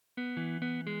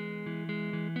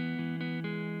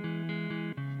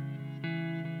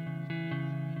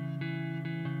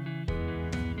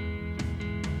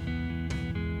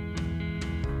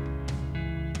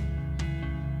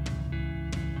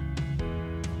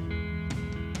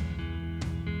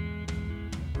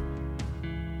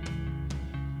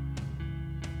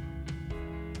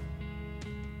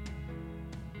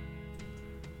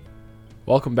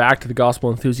Welcome back to the Gospel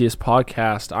Enthusiast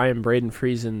Podcast. I am Braden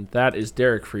Friesen. That is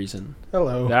Derek Friesen.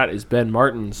 Hello. That is Ben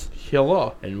Martins.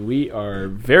 Hello. And we are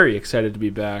very excited to be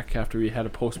back after we had to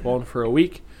postpone for a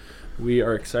week. We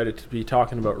are excited to be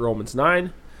talking about Romans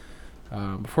 9.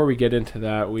 Before we get into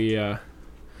that,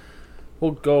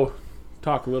 we'll go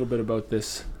talk a little bit about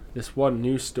this one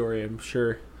news story I'm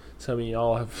sure some of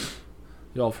y'all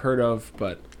have heard of,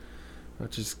 but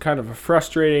which is kind of a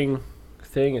frustrating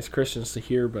thing as Christians to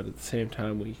hear, but at the same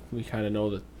time we kind of know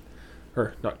that,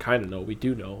 or not kind of know, we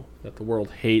do know that the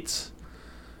world hates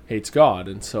God.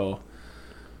 And so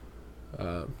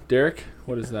Derek,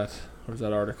 what is that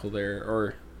article there,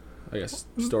 or I guess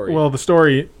story? Well, the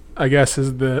story, I guess,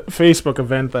 is the Facebook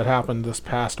event that happened this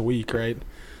past week, right?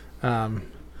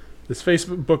 This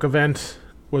Facebook event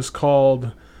was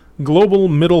called Global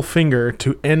Middle Finger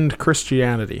to End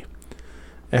Christianity,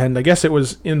 and I guess it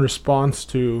was in response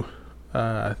to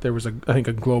there was I think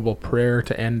a global prayer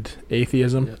to end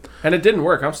atheism. Yeah. And it didn't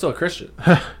work. I'm still a Christian.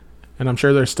 And I'm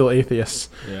sure there's still atheists.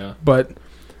 Yeah. But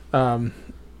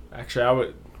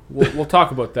actually, we'll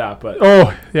talk about that. But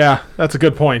oh yeah, that's a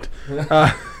good point.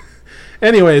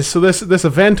 Anyways, so this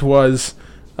event was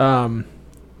that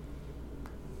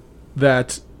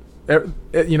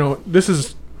this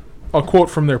is a quote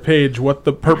from their page. What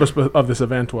the purpose of this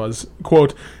event was: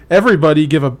 quote, "Everybody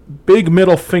give a big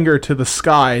middle finger to the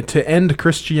sky to end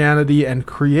Christianity and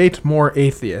create more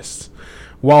atheists,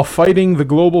 while fighting the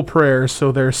global prayer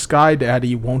so their sky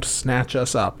daddy won't snatch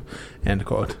us up." End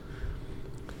quote.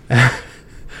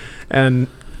 And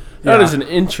that is an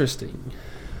interesting.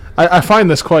 I find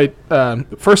this quite,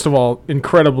 first of all,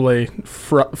 incredibly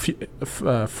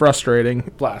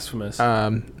frustrating. Blasphemous.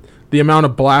 The amount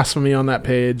of blasphemy on that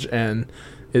page, and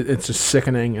it's just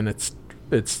sickening, and it's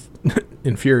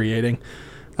infuriating.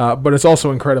 But it's also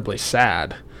incredibly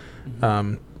sad,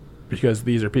 because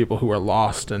these are people who are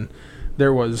lost, and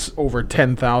there was over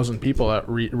 10,000 people that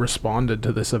responded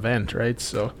to this event, right?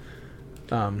 So,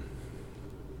 well,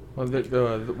 one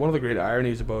of the great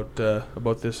ironies about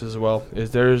this as well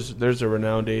is there's a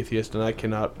renowned atheist, and I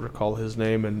cannot recall his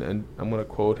name, and I'm going to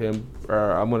quote him,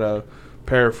 or I'm going to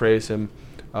paraphrase him.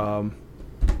 I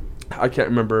can't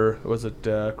remember, was it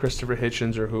Christopher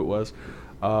Hitchens or who it was,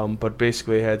 but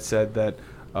basically had said that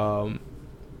the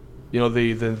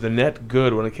net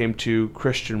good when it came to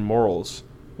Christian morals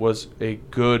was a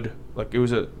good,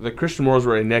 the Christian morals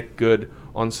were a net good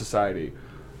on society,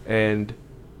 and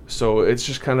so it's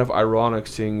just kind of ironic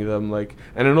seeing them and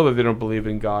I know that they don't believe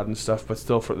in God and stuff, but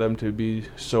still for them to be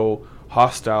so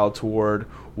hostile toward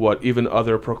what even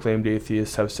other proclaimed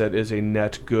atheists have said is a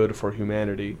net good for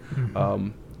humanity,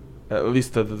 at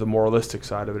least the moralistic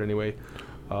side of it anyway.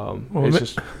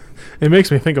 It makes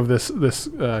me think of this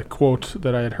quote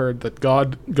that I had heard, that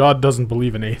God doesn't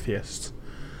believe in atheists.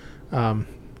 The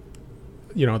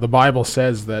Bible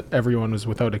says that everyone is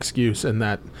without excuse, and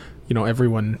that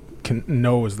everyone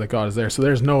knows that God is there. So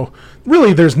there's no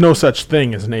such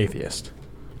thing as an atheist.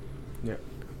 Yeah.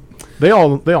 They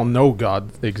all know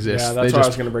God exists. Yeah, that's why I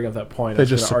was going to bring up that point. They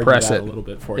just suppress it a little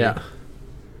bit for you.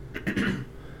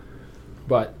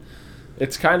 But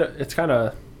it's kind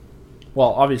of well,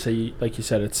 obviously, like you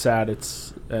said, it's sad.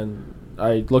 And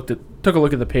I took a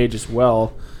look at the page as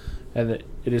well, and it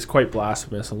is quite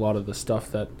blasphemous, a lot of the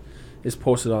stuff that is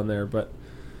posted on there. But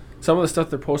some of the stuff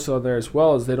they're posted on there as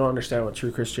well is they don't understand what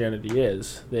true Christianity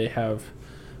is. They have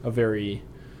a very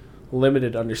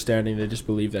limited understanding. They just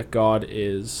believe that God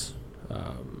is,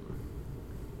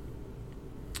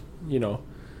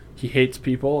 he hates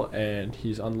people and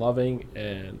he's unloving,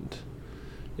 and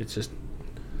it's just,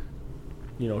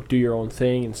 do your own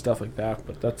thing and stuff like that.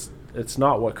 But it's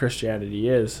not what Christianity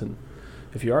is. And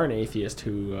if you are an atheist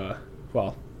who,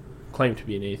 claim to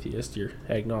be an atheist, you're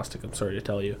agnostic, I'm sorry to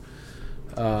tell you.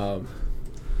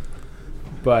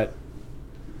 But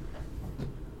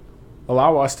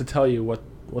allow us to tell you what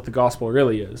the gospel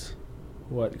really is,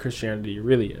 what Christianity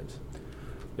really is.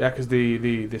 Yeah, because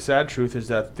the sad truth is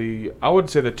that I would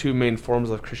say the two main forms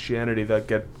of Christianity that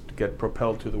get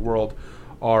propelled to the world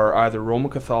are either Roman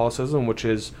Catholicism, which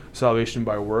is salvation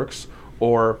by works,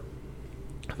 or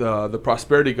the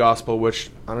prosperity gospel, which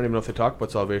I don't even know if they talk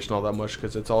about salvation all that much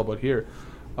because it's all about here.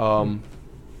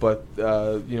 But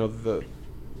the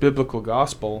biblical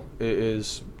gospel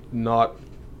is not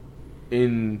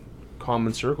in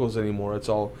common circles anymore. It's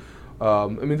all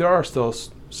there are still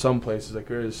some places, like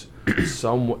there is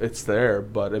some, it's there,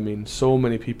 but so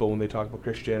many people, when they talk about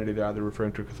Christianity, they're either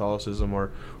referring to Catholicism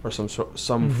or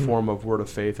some form of word of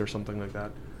faith or something like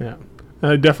that. Yeah,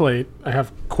 I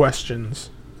have questions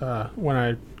when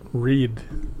I read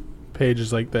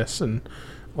pages like this, and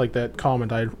like that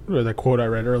comment or that quote I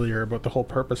read earlier about the whole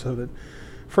purpose of it.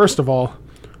 First of all,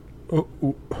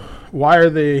 why are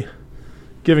they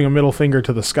giving a middle finger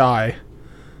to the sky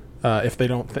if they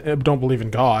don't believe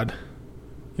in God?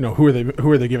 You know, who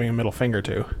are they giving a middle finger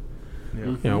to? Yeah.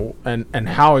 You know, and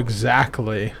how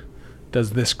exactly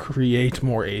does this create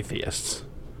more atheists?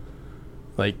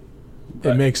 Like,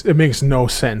 it makes no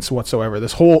sense whatsoever. The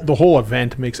whole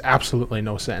event makes absolutely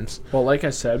no sense. Well, like I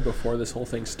said before this whole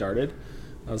thing started,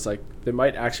 I was like, they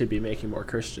might actually be making more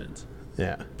Christians.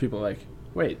 Yeah. People are like,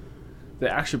 wait, they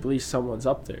actually believe someone's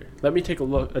up there. Let me take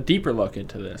a deeper look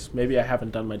into this. Maybe I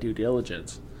haven't done my due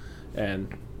diligence,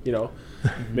 and you know,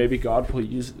 maybe God will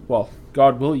use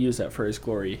that for His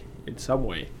glory in some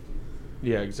way.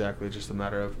 Yeah, exactly. Just a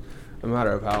matter of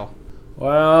how.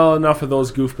 Well, enough of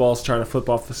those goofballs trying to flip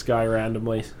off the sky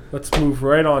randomly. Let's move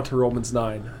right on to Romans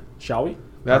 9, shall we?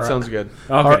 That sounds good.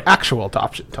 Okay. Our actual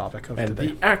topic of And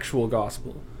today. the actual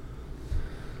gospel.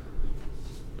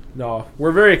 No,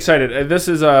 we're very excited. This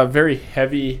is a very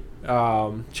heavy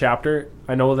chapter.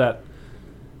 I know that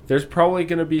there's probably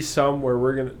going to be some where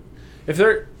we're going to... If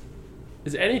there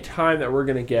is any time that we're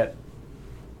going to get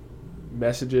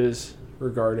messages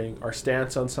regarding our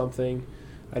stance on something,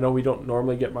 I know we don't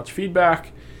normally get much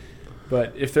feedback,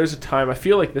 but if there's a time, I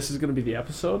feel like this is going to be the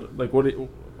episode. Like, what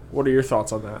are your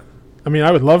thoughts on that? I mean,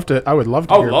 I would love to hear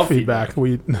love feedback.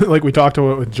 We we talked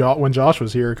about with when Josh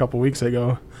was here a couple weeks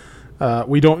ago.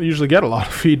 We don't usually get a lot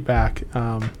of feedback,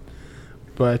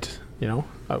 but you know,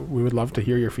 we would love to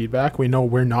hear your feedback. We know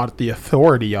we're not the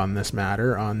authority on this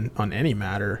matter, on any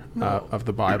matter of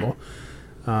the Bible.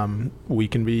 We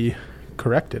can be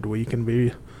corrected. We can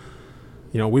be,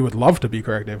 you know, we would love to be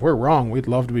corrected. If we're wrong, we'd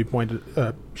love to be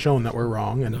shown that we're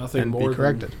wrong and be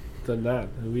corrected. Than that,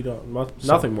 we don't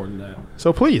nothing more than that.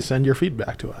 So please send your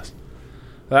feedback to us.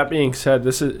 That being said,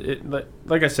 this is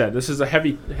like I said, this is a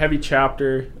heavy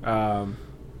chapter,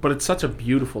 but it's such a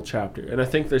beautiful chapter, and I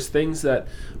think there's things that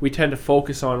we tend to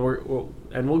focus on.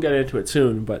 And we'll get into it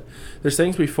soon, but there's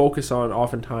things we focus on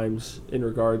oftentimes in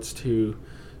regards to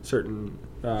certain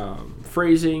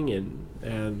phrasing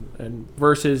and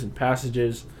verses and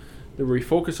passages that we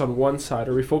focus on one side,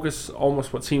 or we focus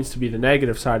almost what seems to be the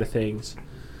negative side of things,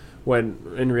 when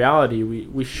in reality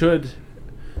we should,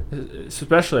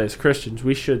 especially as Christians,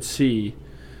 we should see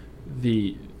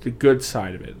the good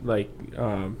side of it. Like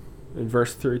in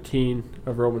verse 13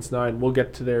 of Romans 9, we'll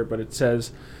get to there, but it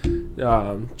says,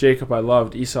 Jacob I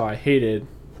loved, Esau I hated.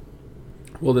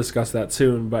 We'll discuss that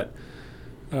soon, but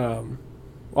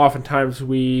oftentimes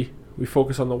we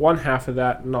focus on the one half of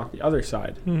that and not the other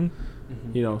side. Mm-hmm.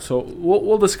 Mm-hmm. You know, so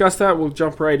we'll discuss that. We'll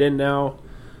jump right in now.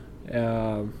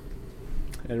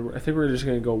 And I think we're just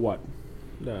going to go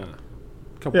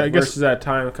couple verses at a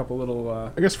time, a couple little...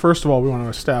 I guess first of all, we want to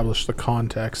establish the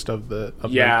context of the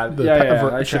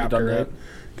I should have done that.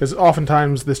 Because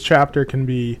oftentimes this chapter can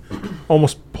be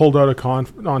almost pulled out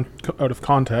of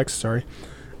context,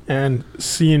 and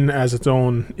seen as its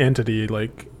own entity,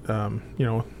 like you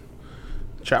know,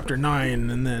 chapter 9,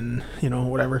 and then you know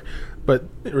whatever. But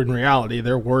in reality,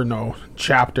 there were no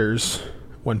chapters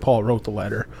when Paul wrote the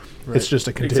letter. Right. It's just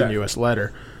a continuous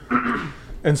letter.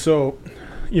 And so,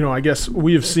 you know, I guess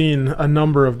we've seen a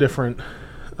number of different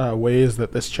ways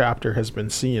that this chapter has been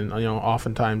seen. You know,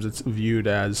 oftentimes it's viewed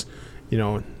as, you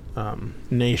know,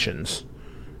 nations,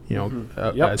 you know,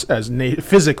 as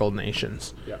physical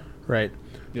nations, right?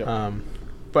 Yep.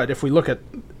 But if we look at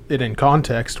it in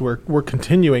context, we're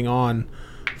continuing on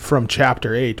from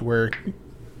chapter 8, where,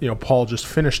 you know, Paul just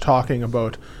finished talking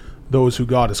about those who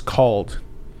God has called,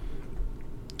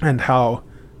 and how,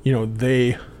 you know,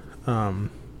 they, how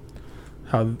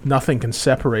nothing can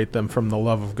separate them from the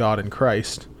love of God in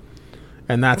Christ.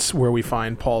 And that's where we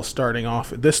find Paul starting off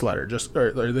this letter,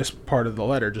 or this part of the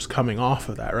letter, just coming off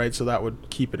of that, right? So that would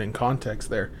keep it in context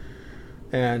there.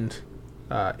 And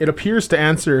it appears to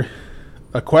answer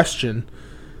a question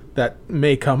that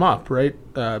may come up, right?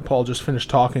 Paul just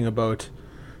finished talking about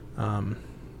how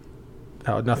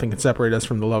nothing can separate us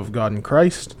from the love of God in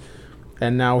Christ.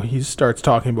 And now he starts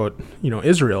talking about, you know,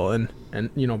 Israel, and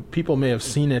you know, people may have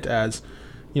seen it as,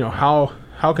 you know,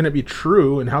 how can it be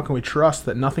true, and how can we trust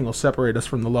that nothing will separate us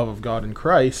from the love of God in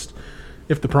Christ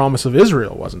if the promise of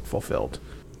Israel wasn't fulfilled?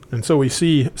 And so we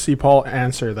see Paul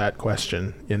answer that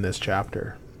question in this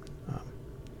chapter.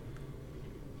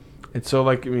 And so,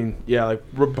 like, I mean, yeah,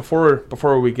 like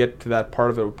before we get to that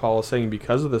part of it, what Paul is saying,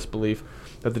 because of this belief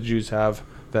that the Jews have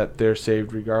that they're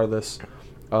saved regardless,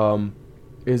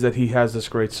 is that he has this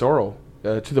great sorrow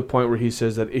to the point where he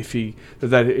says that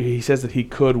that he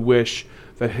could wish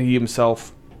that he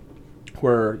himself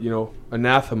were, you know,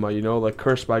 anathema, you know, like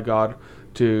cursed by God,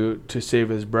 to save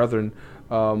his brethren.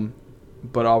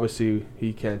 But obviously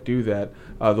he can't do that.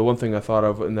 The one thing I thought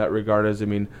of in that regard is,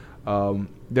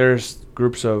 there's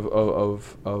groups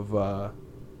of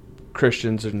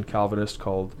Christians and Calvinists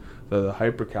called the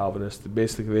hyper-Calvinists.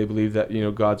 Basically, they believe that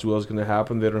God's will is going to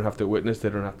happen. They don't have to witness. They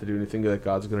don't have to do anything. That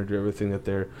God's going to do everything. That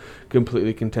they're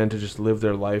completely content to just live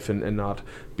their life and not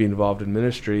be involved in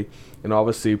ministry. And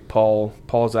obviously,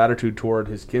 Paul's attitude toward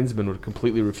his kinsmen would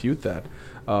completely refute that.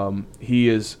 He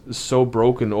is so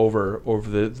broken over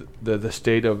the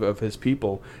state of his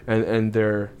people and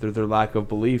their lack of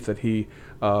belief that he,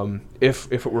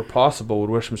 if it were possible, would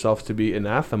wish himself to be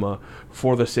anathema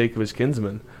for the sake of his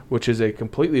kinsmen, which is a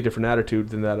completely different attitude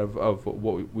than that of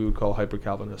what we would call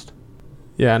hyper-Calvinist.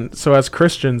 Yeah, and so as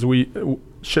Christians, we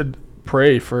should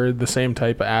pray for the same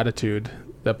type of attitude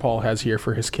that Paul has here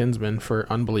for his kinsmen, for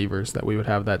unbelievers, that we would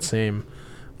have that same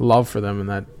love for them and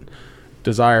that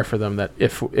desire for them, that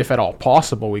if at all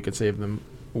possible we could save them,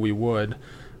 we would.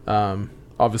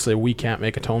 Obviously, we can't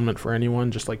make atonement for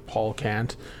anyone, just like Paul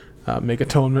can't make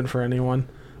atonement for anyone.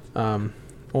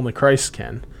 Only Christ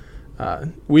can.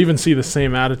 We even see the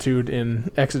same attitude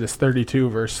in Exodus 32,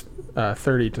 verse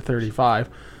 30 to 35.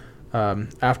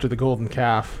 After the golden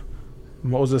calf,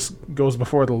 Moses goes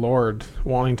before the Lord,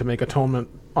 wanting to make atonement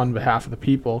on behalf of the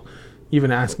people,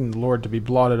 even asking the Lord to be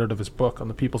blotted out of his book on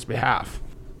the people's behalf.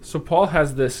 So Paul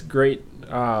has this great,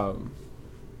 I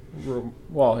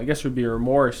guess it would be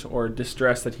remorse or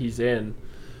distress that he's in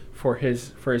for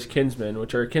his kinsmen,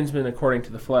 which are kinsmen according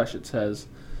to the flesh. It says,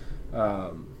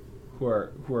 who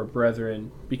are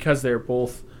brethren, because they're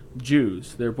both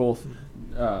Jews. They're both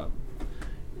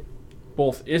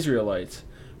Israelites.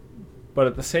 But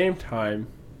at the same time,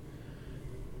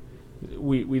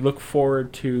 we look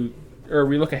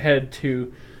ahead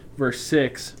to verse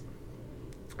 6.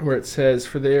 Where it says,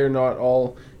 "For they are not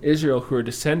all Israel who are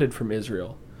descended from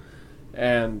Israel."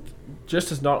 And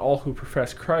just as not all who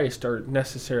profess Christ are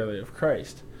necessarily of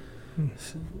Christ.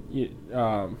 Matthew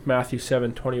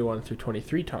 7:21 through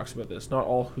 23 talks about this. Not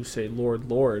all who say,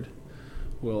 "Lord, Lord,"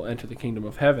 will enter the kingdom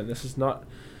of heaven. This is not...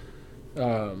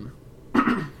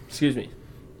 excuse me.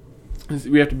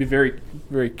 We have to be very,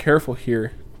 very careful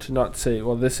here to not say,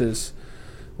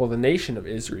 the nation of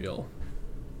Israel.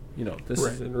 This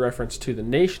right. is in reference to the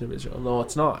nation of Israel. No,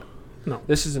 it's not. No.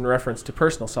 This is in reference to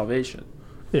personal salvation.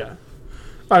 Yeah.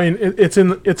 It's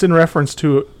in reference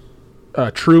to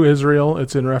true Israel.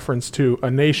 It's in reference to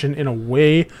a nation in a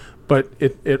way, but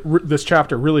this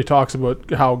chapter really talks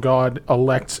about how God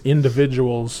elects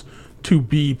individuals to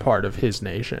be part of his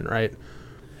nation, right?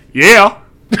 Yeah.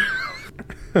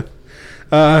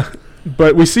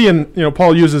 But we see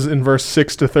Paul uses in verse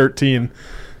 6 to 13,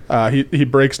 he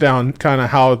breaks down kind of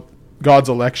how God's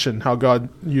election, how God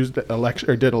used election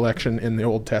or did election in the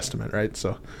Old Testament, right?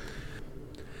 So,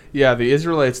 yeah, the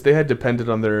Israelites, they had depended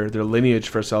on their lineage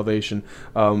for salvation.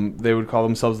 They would call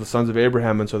themselves the sons of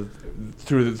Abraham, and so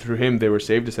through him they were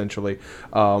saved essentially,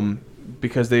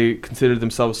 because they considered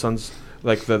themselves sons,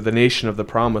 like the nation of the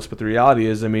promise. But the reality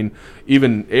is,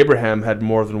 even Abraham had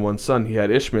more than one son. He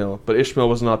had Ishmael, but Ishmael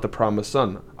was not the promised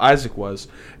son. Isaac was.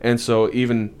 And so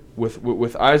even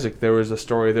with Isaac, there was a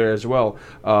story there as well.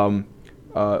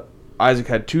 Isaac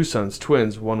had two sons,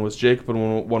 twins. One was Jacob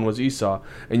and one was Esau.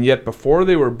 And yet before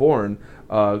they were born,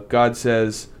 God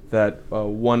says that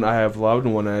one I have loved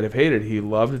and one I have hated. He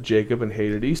loved Jacob and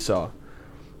hated Esau.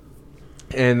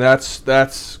 And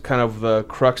that's kind of the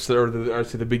crux,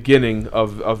 the beginning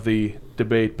of the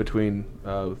debate between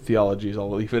theologies.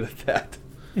 I'll leave it at that.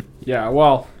 Yeah,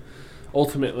 well,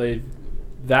 ultimately,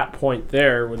 that point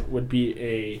there would be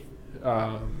a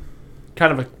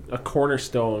kind of a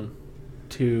cornerstone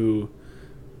to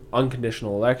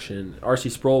unconditional election. R.C.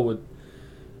 Sproul would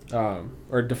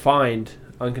or defined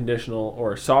unconditional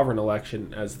or sovereign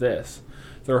election as this: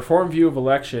 the Reformed view of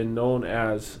election, known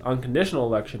as unconditional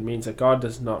election, means that God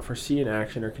does not foresee an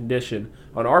action or condition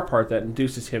on our part that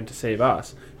induces him to save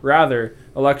us. Rather,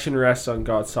 election rests on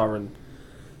God's sovereign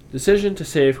decision to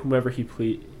save whomever he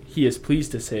is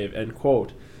pleased to save, end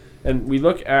quote. And we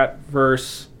look at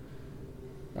verse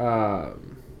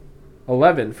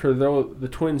 11. For though the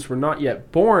twins were not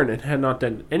yet born and had not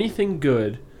done anything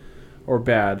good or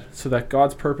bad, so that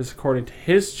God's purpose according to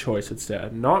his choice had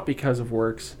stand, not because of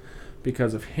works,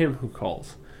 because of him who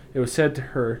calls. It was said to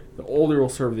her, the older will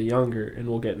serve the younger, and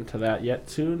we'll get into that yet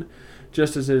soon,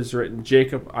 just as it is written,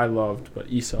 Jacob I loved, but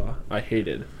Esau I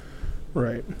hated.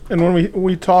 Right. And when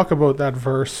we talk about that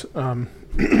verse, pardon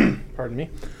me,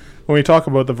 when we talk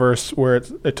about the verse where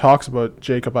it talks about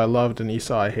Jacob I loved and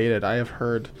Esau I hated, I have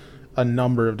heard a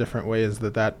number of different ways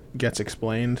that gets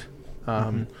explained.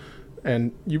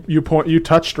 And you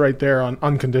touched right there on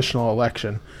unconditional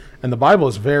election. And the Bible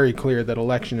is very clear that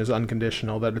election is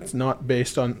unconditional, that it's not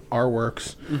based on our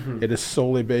works. Mm-hmm. It is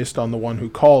solely based on the one who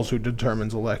calls, who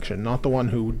determines election, not the one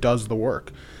who does the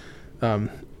work. In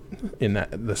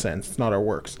the sense, it's not our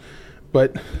works.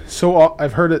 But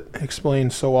I've heard it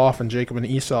explained so often, Jacob and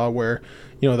Esau, where,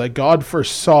 that God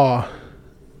first saw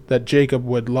that Jacob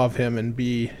would love him and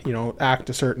be, act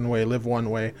a certain way, live one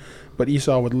way, but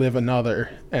Esau would live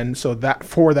another. And so that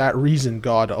for that reason,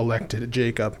 God elected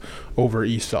Jacob over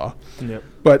Esau. Yep.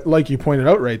 But like you pointed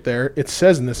out right there, it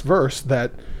says in this verse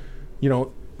that,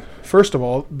 first of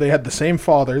all, they had the same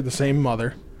father, the same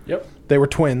mother. Yep. They were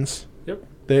twins. Yep.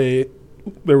 They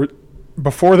were,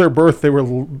 before their birth, they were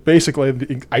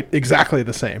basically exactly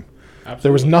the same. Absolutely.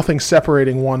 There was nothing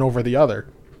separating one over the other.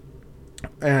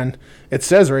 And it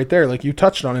says right there, like you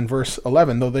touched on in verse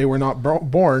 11, though they were not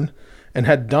born and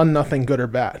had done nothing good or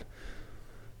bad.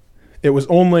 It was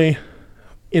only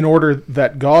in order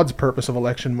that God's purpose of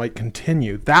election might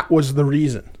continue. That was the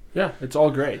reason. Yeah, it's all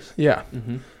grace. Yeah.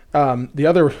 Mm-hmm. The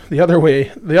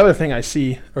other thing I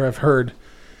see or I've heard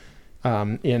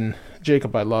in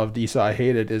Jacob I loved, Esau I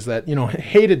hated, is that,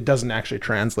 hated doesn't actually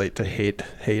translate to hate.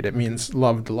 It means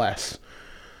loved less.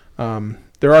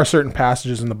 There are certain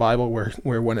passages in the Bible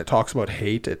where when it talks about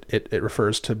hate, it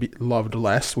refers to be loved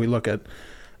less. We look at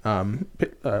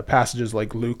passages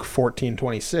like Luke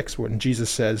 14:26, when Jesus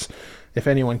says, if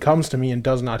anyone comes to me and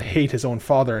does not hate his own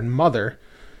father and mother,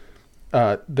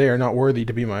 they are not worthy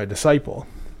to be my disciple.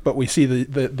 But we see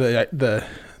the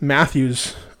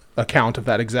Matthew's account of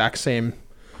that exact same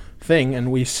thing,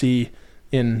 and we see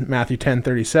in Matthew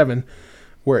 10:37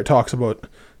 where it talks about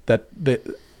that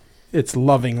it's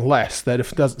loving less, that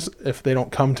if they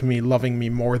don't come to me loving me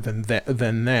more than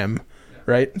them,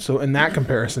 right? So in that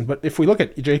comparison, but if we look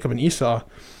at Jacob and Esau,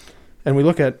 and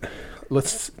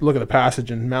let's look at the passage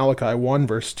in Malachi 1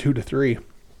 verse 2-3,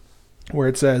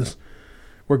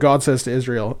 where God says to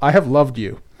Israel, I have loved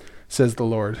you, says the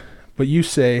Lord, but you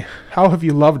say, how have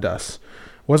you loved us?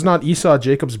 Was not Esau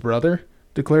Jacob's brother,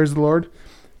 declares the Lord?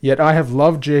 Yet I have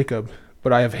loved Jacob,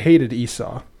 but I have hated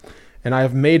Esau, and I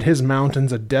have made his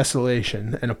mountains a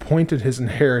desolation, and appointed his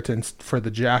inheritance for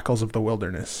the jackals of the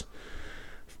wilderness.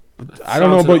 I don't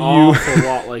know about you. Sounds an awful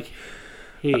lot like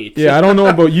hate. Yeah, I don't know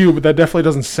about you, but that definitely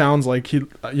doesn't sound like you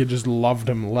just loved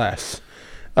him less.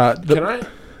 The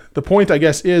point, I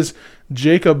guess, is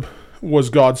Jacob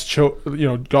was God's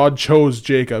God chose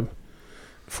Jacob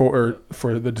for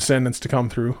the descendants to come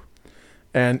through,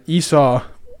 and Esau,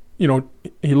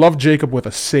 he loved Jacob with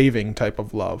a saving type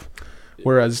of love,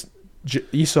 whereas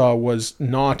Esau was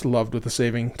not loved with a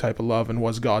saving type of love and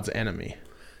was God's enemy.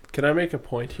 Can I make a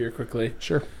point here quickly?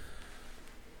 Sure.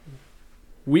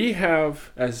 We have,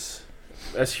 as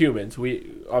humans, we're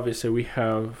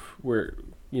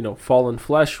fallen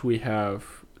flesh, we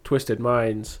have twisted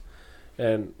minds,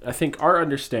 and I think our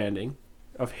understanding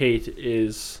of hate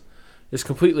is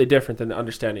completely different than the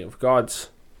understanding of God's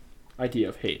idea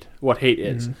of hate, what hate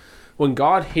is. Mm-hmm. When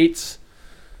God hates,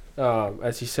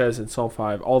 as he says in Psalm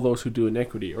 5, all those who do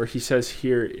iniquity, or he says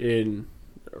here in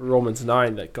Romans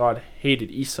 9 that God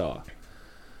hated Esau,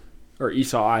 or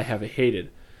Esau I have hated.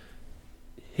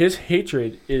 His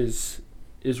hatred is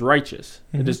righteous.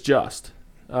 Mm-hmm. It is just.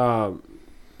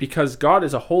 Because God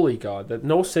is a holy God, that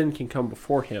no sin can come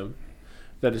before him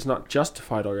that is not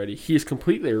justified already. He is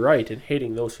completely right in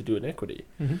hating those who do iniquity.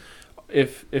 Mm-hmm.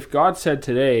 If God said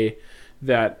today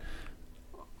that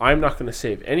I'm not going to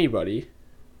save anybody,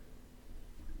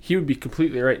 he would be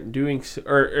completely right in doing so,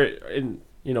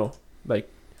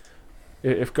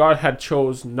 if God had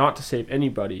chose not to save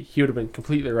anybody, he would have been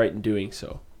completely right in doing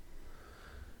so.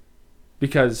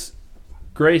 Because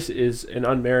grace is an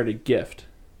unmerited gift.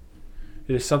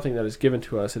 It is something that is given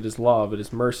to us. It is love. It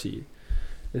is mercy.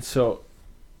 And so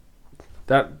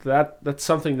that's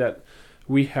something that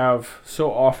we have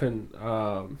so often,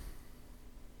 I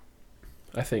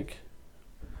think,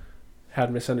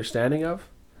 had misunderstanding of.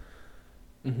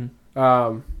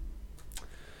 Mm-hmm.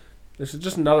 There's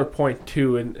just another point,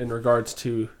 too, in regards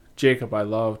to Jacob I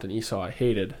loved and Esau I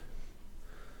hated.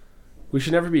 We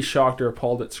should never be shocked or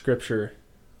appalled at Scripture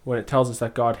when it tells us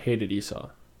that God hated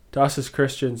Esau. To us as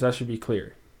Christians, that should be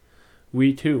clear.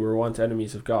 We, too, were once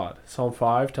enemies of God. Psalm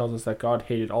 5 tells us that God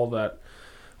hated all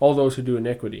those who do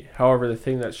iniquity. However, the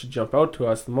thing that should jump out to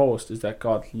us the most is that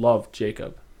God loved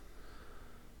Jacob.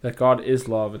 That God is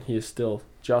love and he is still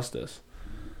justice.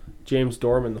 James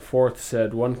Dorman IV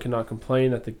said, one cannot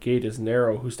complain that the gate is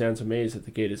narrow who stands amazed that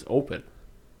the gate is open.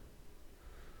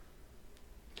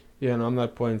 Yeah, and on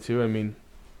that point too, I mean,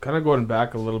 kind of going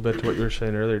back a little bit to what you were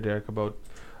saying earlier, Derek, about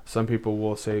Some people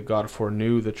will say God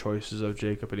foreknew the choices of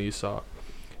Jacob and Esau.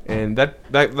 And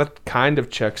that kind of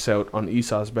checks out on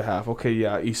Esau's behalf. Okay,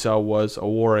 yeah, Esau was a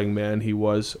warring man. He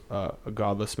was a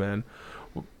godless man.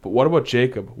 But what about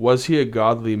Jacob? Was he a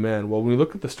godly man? Well, when we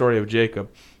look at the story of Jacob,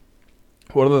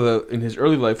 what are in his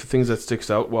early life, the things that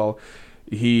sticks out? Well,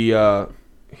 he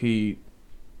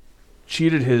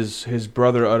cheated his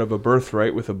brother out of a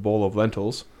birthright with a bowl of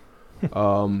lentils.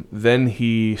 Then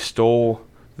he stole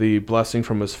the blessing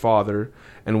from his father.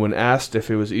 And when asked if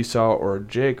it was Esau or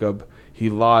Jacob, he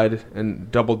lied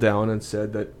and doubled down and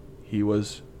said that he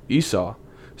was Esau.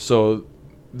 So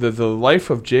the life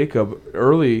of Jacob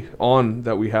early on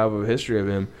that we have a history of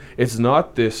him, it's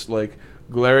not this like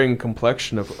glaring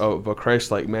complexion of a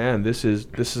Christ-like man. This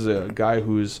is a guy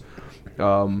who's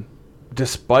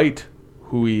despite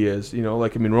who he is,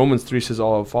 Romans 3 says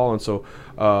all have fallen. So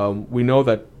we know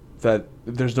that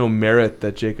there's no merit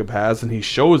that Jacob has, and he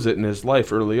shows it in his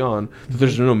life early on.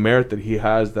 There's no merit that he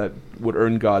has that would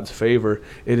earn God's favor.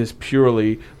 It is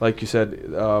purely, like you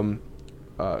said,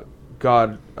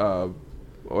 God.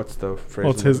 What's the phrase?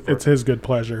 Well, it's his good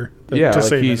pleasure. To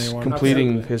save he's anyone.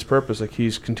 Completing his purpose. Like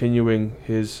he's continuing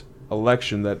his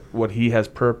election, that what he has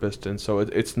purposed, and so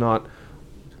it's not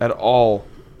at all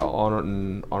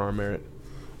on our merit.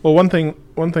 Well, one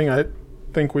thing I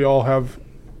think we all have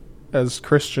as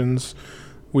Christians,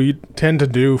 we tend to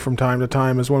do from time to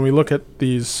time is when we look at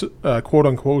these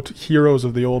quote-unquote heroes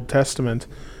of the Old Testament,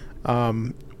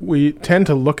 we tend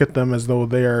to look at them as though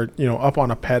they are, up on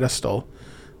a pedestal,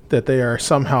 that they are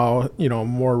somehow,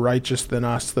 more righteous than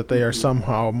us, that they are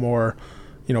somehow more,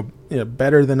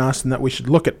 better than us, and that we should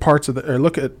look at parts of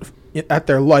look at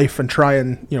their life and try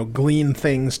and, glean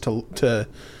things to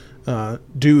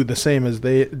do the same as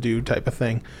they do, type of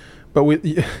thing. But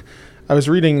I was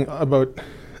reading about,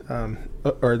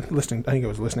 or listening, I think I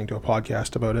was listening to a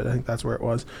podcast about it. I think that's where it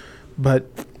was. But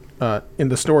in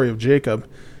the story of Jacob,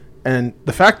 and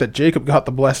the fact that Jacob got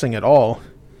the blessing at all,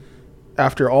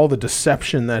 after all the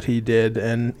deception that he did,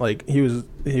 and like he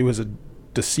was a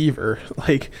deceiver,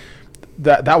 like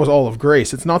that was all of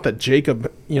grace. It's not that Jacob,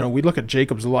 we look at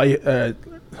Jacob's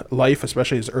life,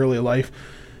 especially his early life,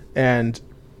 and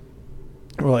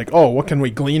we're like, oh, what can we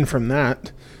glean from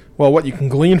that? Well, what you can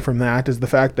glean from that is the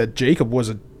fact that Jacob was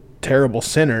a terrible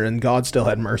sinner and God still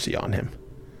had mercy on him.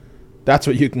 That's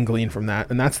what you can glean from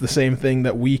that. And that's the same thing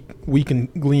that we can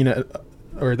glean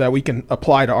or that we can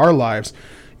apply to our lives.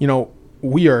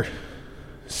 We are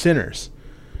sinners.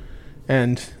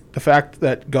 And the fact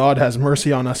that God has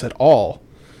mercy on us at all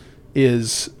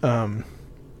is all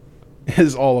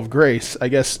of grace. I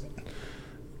guess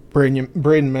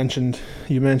Braden mentioned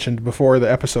before the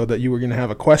episode that you were going to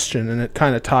have a question, and it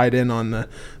kind of tied in on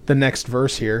the next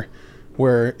verse here,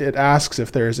 where it asks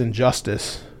if there is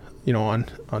injustice,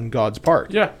 on God's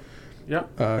part. Yeah.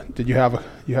 Did you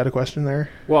had a question there?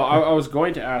 Well, I was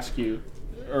going to ask you,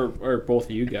 or both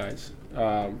of you guys,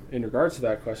 in regards to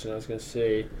that question. I was going to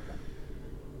say,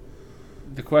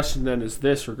 the question then is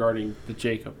this regarding the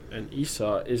Jacob and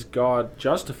Esau: is God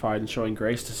justified in showing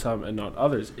grace to some and not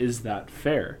others? Is that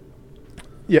fair?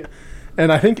 Yeah, and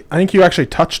I think you actually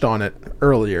touched on it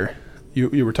earlier.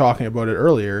 You were talking about it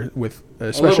earlier, with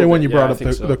especially when you brought up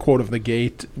the quote of the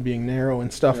gate being narrow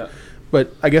and stuff. Yeah.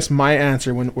 But I guess my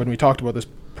answer when we talked about this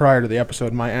prior to the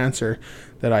episode, my answer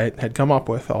that I had come up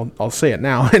with, I'll say it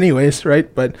now anyways,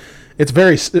 right? But it's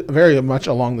very, very much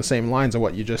along the same lines of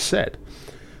what you just said.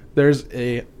 There's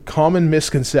a common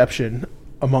misconception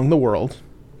among the world,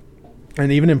 and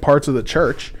even in parts of the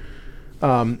church,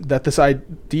 that this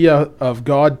idea of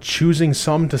God choosing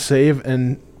some to save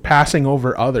and passing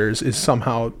over others is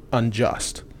somehow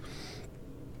unjust.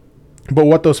 But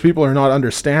what those people are not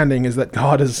understanding is that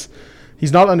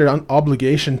He's not under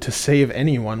obligation to save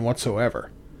anyone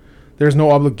whatsoever. There's no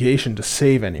obligation to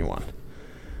save anyone.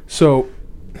 So,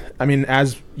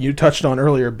 as you touched on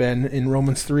earlier, Ben, in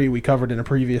Romans 3, we covered in a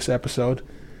previous episode,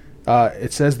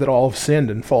 it says that all have sinned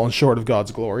and fallen short of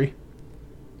God's glory.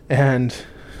 And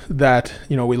that,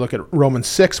 we look at Romans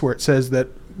 6, where it says that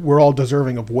we're all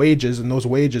deserving of wages, and those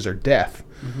wages are death.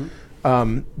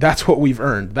 Mm-hmm. That's what we've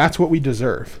earned. That's what we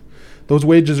deserve. Those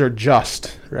wages are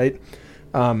just, right?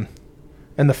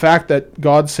 And the fact that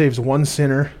God saves one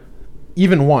sinner,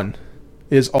 even one,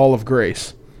 is all of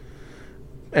grace.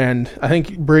 And I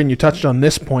think, Braden, you touched on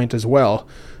this point as well.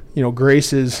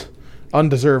 Grace is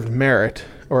undeserved merit,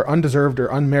 or undeserved or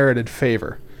unmerited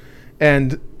favor.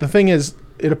 And the thing is,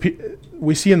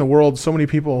 we see in the world so many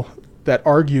people that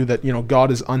argue that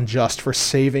God is unjust for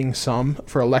saving some,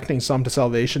 for electing some to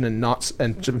salvation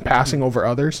and passing over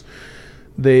others.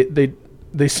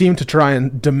 They seem to try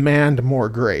and demand more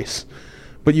grace.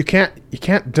 But you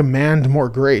can't demand more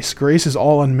grace. Grace is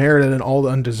all unmerited and all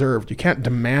undeserved. You can't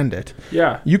demand it.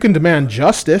 Yeah. You can demand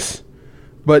justice,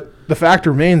 but the fact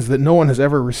remains that no one has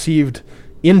ever received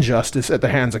injustice at the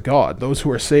hands of God. Those who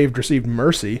are saved receive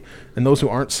mercy, and those who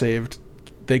aren't saved,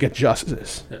 they get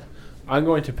justice. Yeah. I'm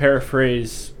going to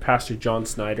paraphrase Pastor John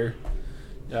Snyder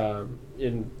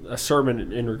in a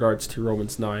sermon in regards to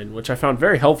Romans 9, which I found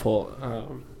very helpful.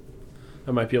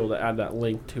 I might be able to add that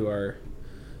link to our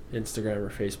Instagram or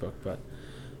Facebook, but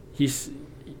he's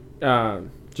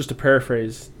just to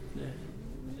paraphrase,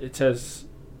 it says,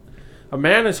 a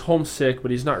man is homesick,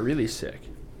 but he's not really sick,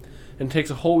 and takes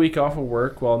a whole week off of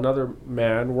work while another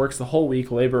man works the whole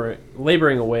week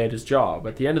laboring away at his job.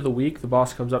 At the end of the week, the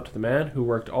boss comes up to the man who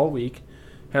worked all week,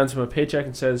 hands him a paycheck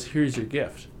and says, "Here's your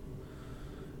gift."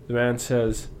 The man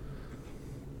says,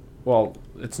 "Well,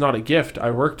 it's not a gift.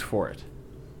 I worked for it."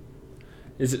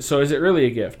 Is it really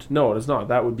a gift? No, it is not.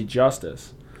 That would be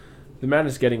justice. The man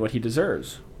is getting what he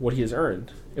deserves, what he has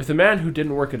earned. If the man who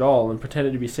didn't work at all and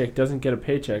pretended to be sick doesn't get a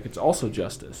paycheck, it's also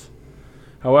justice.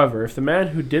 However, if the man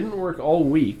who didn't work all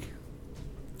week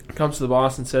comes to the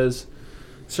boss and says,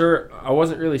 "Sir, I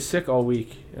wasn't really sick all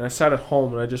week, and I sat at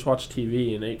home and I just watched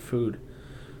TV and ate food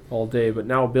all day, but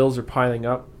now bills are piling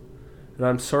up, and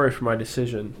I'm sorry for my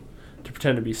decision to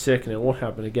pretend to be sick and it won't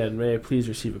happen again. May I please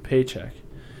receive a paycheck?"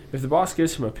 If the boss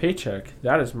gives him a paycheck,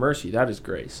 that is mercy, that is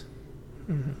grace.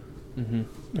 Mm-hmm.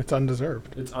 Mm-hmm. It's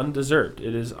undeserved. It's undeserved.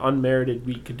 It is unmerited.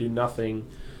 We could do nothing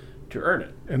to earn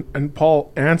it. And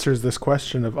Paul answers this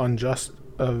question of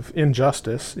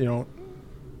injustice,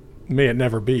 may it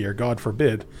never be, or God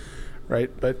forbid,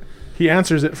 right? But he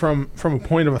answers it from a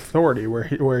point of authority, or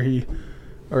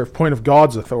a point of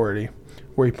God's authority,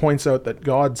 where he points out that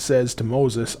God says to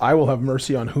Moses, "I will have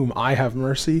mercy on whom I have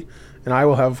mercy, and I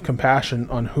will have compassion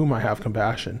on whom I have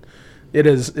compassion." It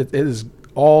is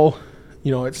all,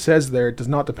 it says there, it does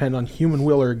not depend on human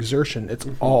will or exertion. It's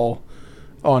all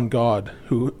on God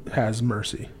who has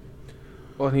mercy.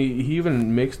 Well, and he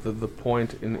even makes the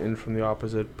point in from the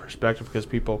opposite perspective, because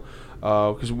people,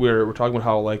 because we're talking about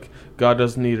how, like, God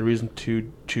doesn't need a reason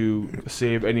to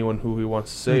save anyone who he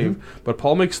wants to save, but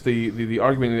Paul makes the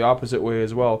argument in the opposite way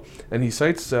as well, and he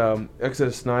cites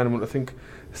Exodus 9, I think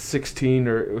 16,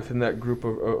 or within that group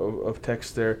of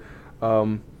texts there.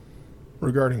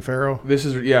 Regarding Pharaoh?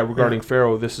 Regarding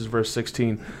Pharaoh, this is verse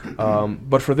 16.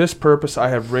 "But for this purpose I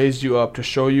have raised you up, to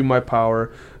show you my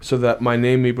power, so that my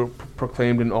name may be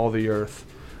proclaimed in all the earth."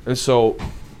 And so,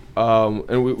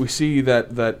 and we see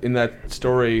that in that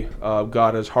story,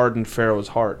 God has hardened Pharaoh's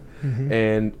heart. Mm-hmm.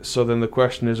 And so then the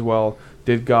question is, well,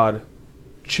 did God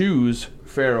choose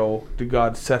Pharaoh? Did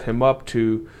God set him up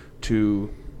to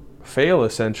fail,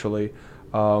 essentially?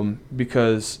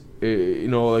 Because,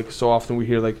 like, so often we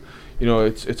hear, like,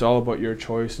 it's all about your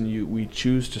choice, and we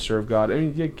choose to serve God. I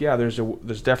mean, yeah, there's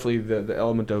definitely the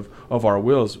element of our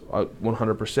wills,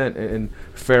 100%. And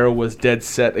Pharaoh was dead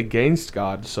set against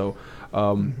God, so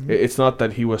it's not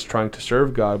that he was trying to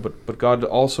serve God, but God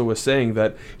also was saying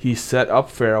that he set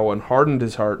up Pharaoh and hardened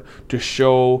his heart to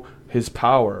show his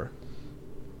power.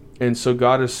 And so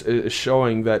God is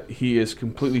showing that he is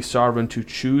completely sovereign to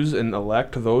choose and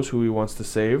elect those who he wants to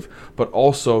save, but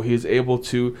also he is able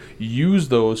to use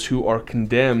those who are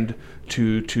condemned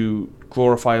to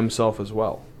glorify himself as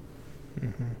well.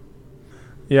 Mm-hmm.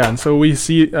 Yeah, and so we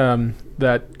see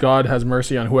that God has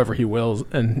mercy on whoever he wills,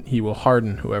 and he will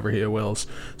harden whoever he wills.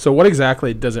 So what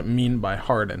exactly does it mean by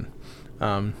harden?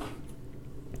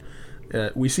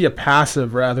 We see a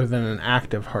passive rather than an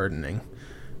active hardening.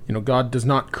 God does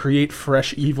not create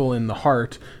fresh evil in the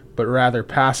heart, but rather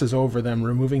passes over them,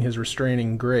 removing his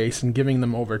restraining grace and giving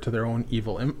them over to their own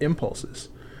evil impulses.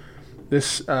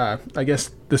 This, I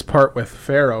guess, this part with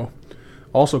Pharaoh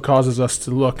also causes us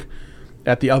to look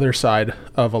at the other side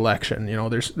of election.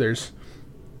 There's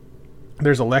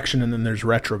election, and then there's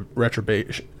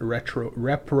reprobation.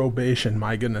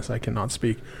 My goodness, I cannot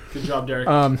speak. Good job, Derek.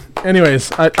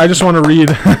 Anyways, I just want to read.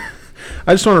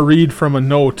 I just want to read from a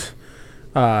note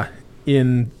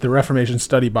in the Reformation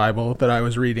Study Bible that I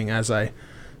was reading as I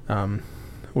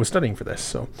was studying for this.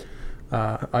 So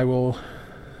I will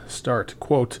start.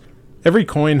 Quote, "Every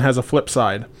coin has a flip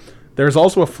side. There is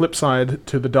also a flip side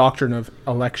to the doctrine of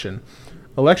election.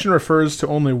 Election refers to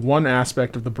only one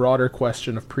aspect of the broader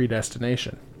question of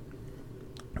predestination.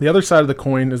 The other side of the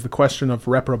coin is the question of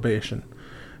reprobation.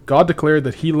 God declared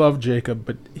that he loved Jacob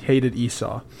but hated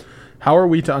Esau. How are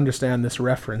we to understand this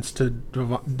reference to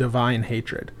divine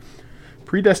hatred?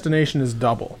 Predestination is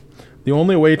double. The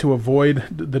only way to avoid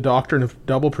the doctrine of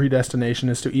double predestination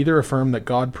is to either affirm that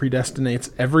God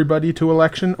predestinates everybody to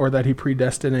election or that he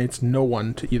predestinates no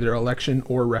one to either election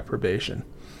or reprobation.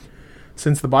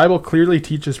 Since the Bible clearly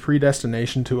teaches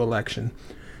predestination to election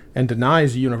and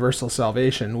denies universal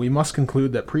salvation, we must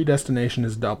conclude that predestination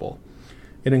is double.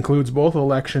 It includes both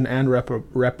election and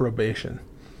reprobation.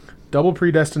 Double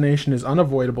predestination is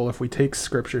unavoidable if we take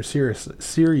Scripture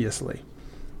seriously.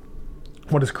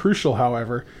 What is crucial,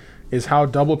 however, is how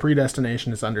double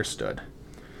predestination is understood.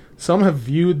 Some have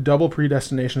viewed double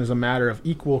predestination as a matter of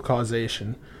equal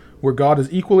causation, where God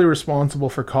is equally responsible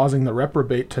for causing the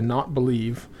reprobate to not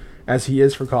believe as he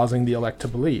is for causing the elect to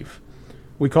believe.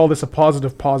 We call this a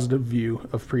positive view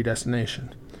of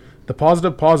predestination. The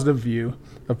positive view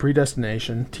of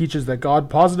predestination teaches that God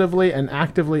positively and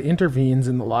actively intervenes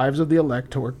in the lives of the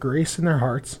elect to work grace in their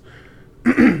hearts,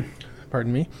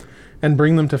 and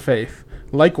bring them to faith.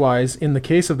 Likewise, in the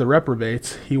case of the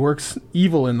reprobates, he works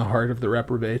evil in the heart of the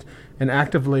reprobate and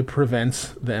actively prevents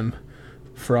them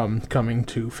from coming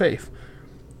to faith.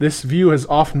 This view has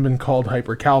often been called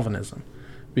hyper-Calvinism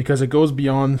because it goes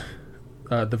beyond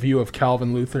the view of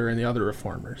Calvin, Luther, and the other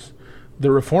reformers. The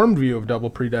Reformed view of double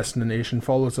predestination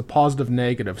follows a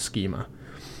positive-negative schema.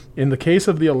 In the case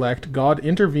of the elect, God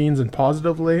intervenes and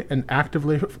positively and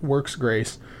actively works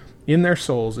grace in their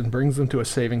souls and brings them to a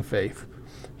saving faith.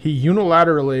 He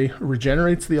unilaterally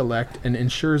regenerates the elect and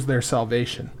ensures their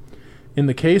salvation. In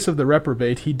the case of the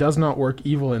reprobate, he does not work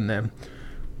evil in them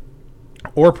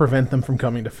or prevent them from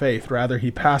coming to faith. Rather,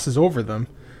 he passes over them,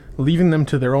 leaving them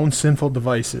to their own sinful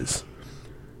devices.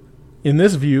 In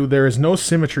this view, there is no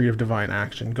symmetry of divine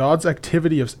action. God's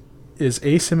activity is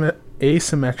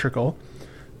asymmetrical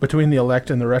between the elect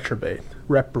and the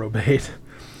reprobate.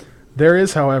 There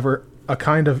is, however, a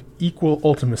kind of equal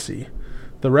ultimacy.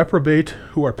 The reprobate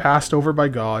who are passed over by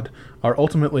God are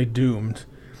ultimately doomed,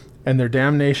 and their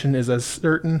damnation is as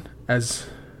certain and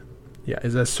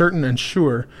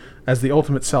sure as the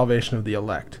ultimate salvation of the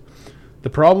elect. The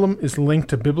problem is linked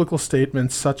to biblical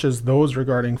statements such as those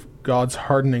regarding God's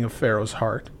hardening of Pharaoh's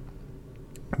heart.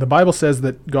 The Bible says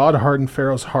that God hardened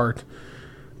Pharaoh's heart,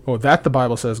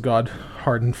 God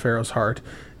hardened Pharaoh's heart,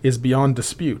 is beyond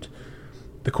dispute.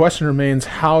 The question remains,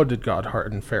 how did God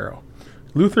harden Pharaoh?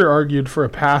 Luther argued for a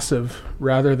passive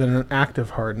rather than an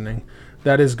active hardening.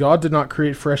 That is, God did not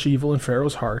create fresh evil in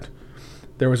Pharaoh's heart.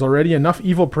 There was already enough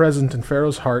evil present in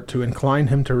Pharaoh's heart to incline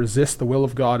him to resist the will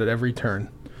of God at every turn.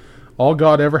 All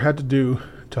God ever had to do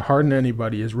to harden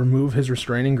anybody is remove his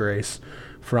restraining grace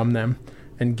from them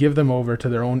and give them over to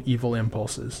their own evil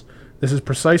impulses. This is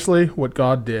precisely what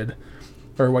God did,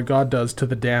 or what God does to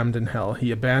the damned in hell.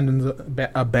 He abandons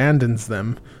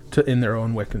them in their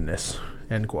own wickedness.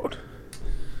 End quote.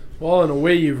 Well, in a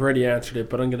way, you've already answered it,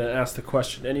 but I'm going to ask the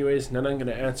question anyways, and then I'm going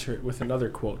to answer it with another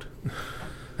quote.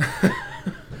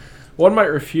 One might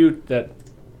refute that,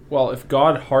 well, if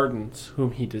God hardens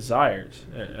whom he desires,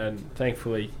 and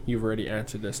thankfully you've already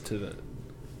answered this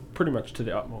pretty much to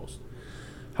the utmost,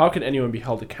 how can anyone be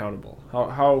held accountable?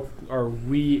 How are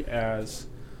we as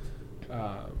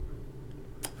how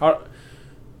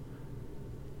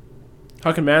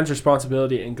can man's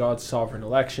responsibility and God's sovereign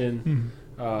election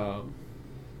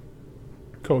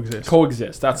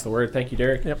coexist? That's the word. Thank you,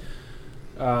 Derek. Yep.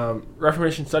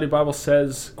 Reformation Study Bible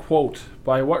says, quote,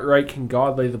 "By what right can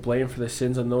God lay the blame for the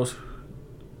sins on those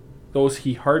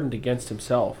he hardened against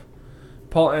himself?"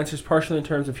 Paul answers partially in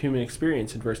terms of human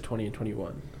experience in verse 20 and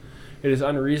 21. It is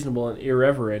unreasonable and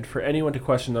irreverent for anyone to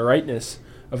question the rightness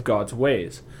of God's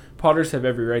ways. Potters have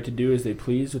every right to do as they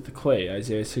please with the clay,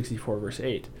 Isaiah 64 verse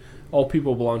 8. All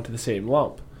people belong to the same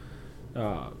lump.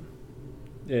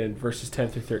 In verses 10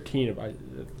 through 13, I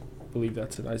believe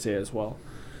that's in Isaiah as well,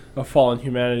 of fallen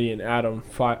humanity in Adam,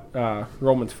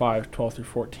 Romans 5, 12 through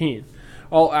 14.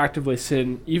 All actively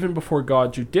sin even before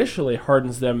God judicially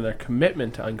hardens them in their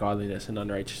commitment to ungodliness and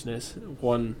unrighteousness,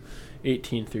 1,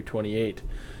 18 through 28.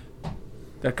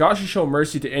 That God should show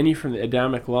mercy to any from the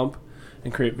Adamic lump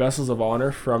and create vessels of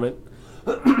honor from it,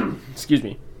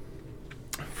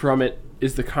 from it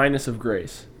is the kindness of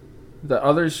grace. That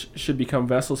others should become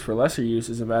vessels for lesser use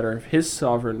is a matter of his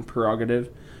sovereign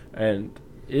prerogative and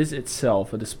is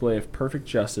itself a display of perfect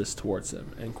justice towards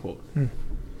them. End quote.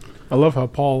 I love how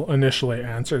Paul initially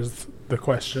answers the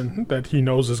question that he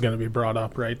knows is going to be brought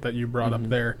up, right? That you brought up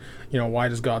there. Why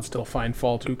does God still find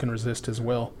fault? Who can resist his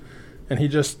will? And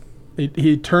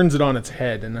he turns it on its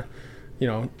head. And,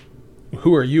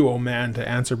 who are you, O man, to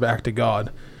answer back to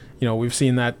God? We've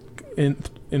seen that in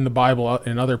the Bible,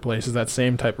 in other places, that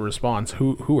same type of response.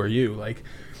 Who are you?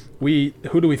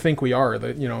 Who do we think we are?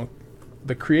 The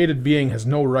created being has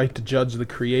no right to judge the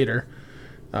creator.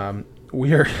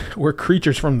 we're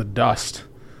creatures from the dust,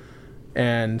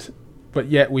 but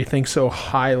yet we think so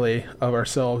highly of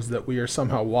ourselves that we are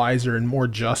somehow wiser and more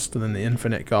just than the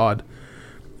infinite God.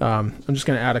 I'm just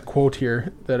going to add a quote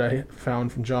here that I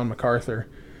found from John MacArthur,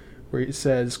 where he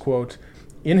says, quote,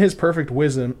 "In his perfect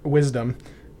wisdom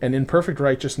and in perfect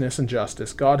righteousness and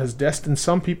justice, God has destined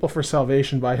some people for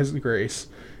salvation by his grace,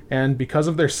 and because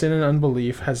of their sin and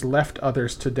unbelief, has left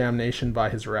others to damnation by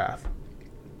his wrath.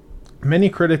 Many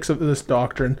critics of this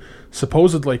doctrine,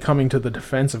 supposedly coming to the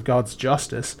defense of God's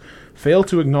justice, fail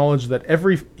to acknowledge that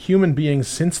every human being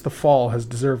since the fall has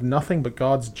deserved nothing but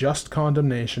God's just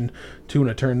condemnation to an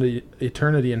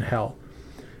eternity in hell.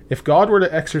 If God were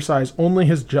to exercise only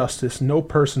his justice, no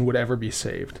person would ever be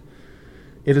saved.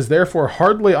 It is therefore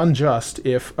hardly unjust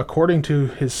if, according to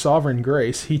his sovereign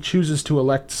grace, he chooses to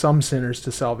elect some sinners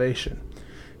to salvation."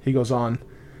 He goes on,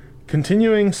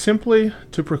 "Continuing simply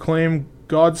to proclaim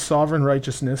God's sovereign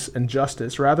righteousness and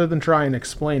justice, rather than try and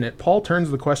explain it, Paul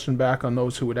turns the question back on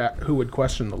those who would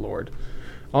question the Lord.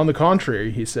 On the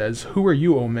contrary, he says, 'Who are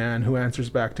you, O man, who answers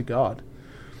back to God?'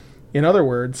 In other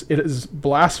words, it is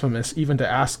blasphemous even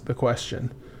to ask the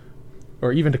question,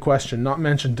 or even to question, not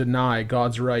mention deny,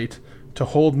 God's right to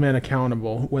hold men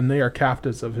accountable when they are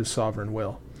captives of his sovereign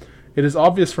will. It is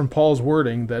obvious from Paul's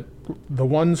wording that the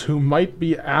ones who might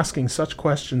be asking such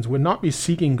questions would not be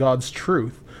seeking God's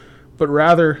truth, but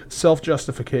rather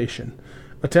self-justification,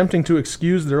 attempting to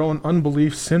excuse their own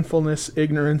unbelief, sinfulness,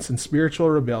 ignorance, and spiritual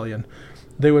rebellion.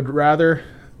 They would rather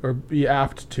or be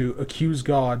apt to accuse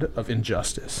God of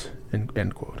injustice."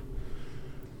 End quote.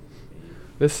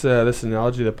 This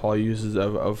analogy that Paul uses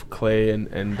of clay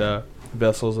and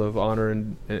vessels of honor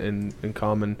and in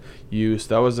common use,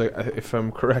 that was, if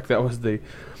I'm correct, that was the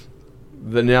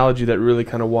analogy that really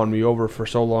kind of won me over. For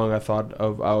so long I thought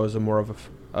I was more of a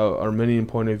Arminian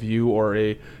point of view, or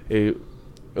a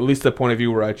at least the point of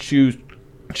view where I choose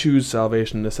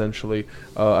salvation, essentially.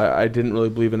 I didn't really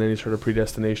believe in any sort of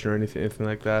predestination or anything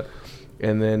like that.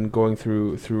 And then going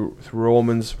through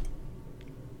Romans,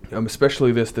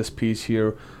 especially this piece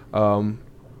here, reading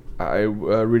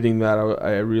that,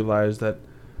 I realized that,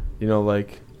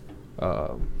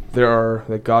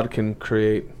 that God can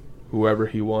create whoever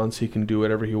he wants. He can do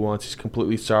whatever he wants. He's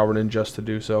completely sovereign and just to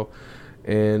do so.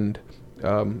 And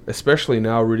especially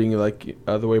now reading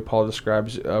the way Paul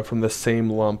describes from the same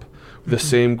lump, the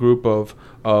same group of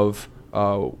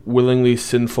willingly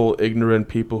sinful, ignorant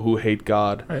people who hate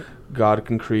God. Right. God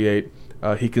can create.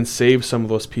 He can save some of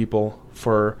those people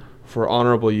for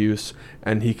honorable use,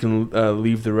 and he can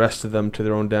leave the rest of them to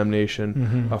their own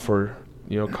damnation for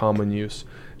common use.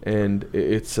 And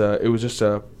it was just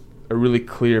a really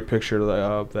clear picture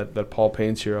that Paul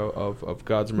paints here of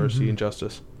God's mercy and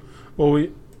justice. Well,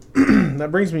 that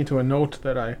brings me to a note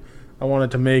that I wanted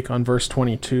to make on verse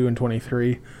 22 and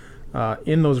 23.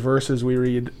 In those verses we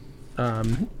read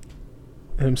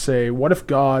him say, "What if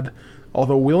God,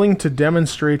 although willing to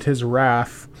demonstrate his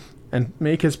wrath and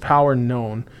make his power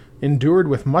known, endured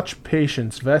with much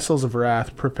patience vessels of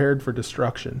wrath prepared for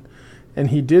destruction, and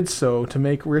he did so to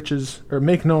make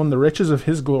known the riches of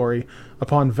his glory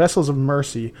upon vessels of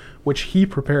mercy, which he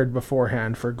prepared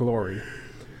beforehand for glory."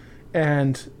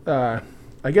 And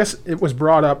I guess it was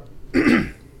brought up,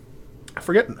 I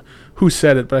forget who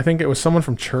said it, but I think it was someone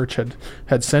from church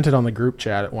had sent it on the group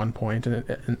chat at one point,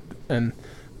 and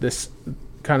this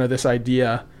kind of this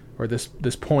idea or this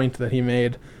point that he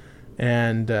made,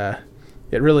 and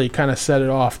it really kind of set it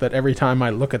off that every time I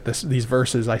look at these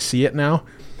verses, I see it now.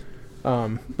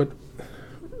 But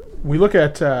we look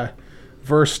at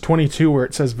verse 22 where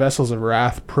it says vessels of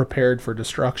wrath prepared for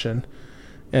destruction.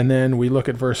 And then we look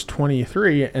at verse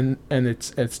 23 and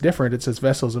it's different. It says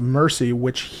vessels of mercy,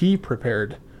 which he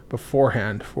prepared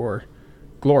beforehand for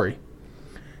glory.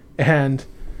 And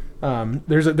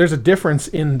there's a difference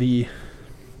in the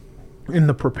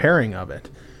preparing of it.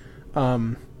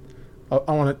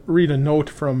 I want to read a note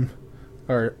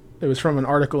it was from an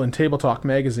article in Table Talk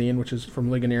magazine, which is from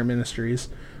Ligonier Ministries,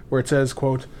 where it says,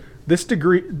 quote, "This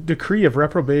decree of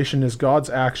reprobation is God's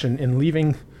action in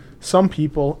leaving some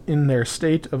people in their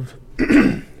state of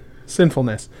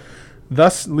sinfulness,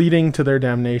 thus leading to their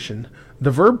damnation. The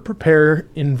verb prepare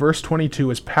in verse 22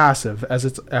 is passive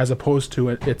as opposed to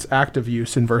its active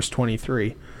use in verse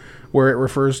 23, where it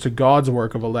refers to God's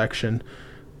work of election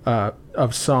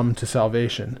of some to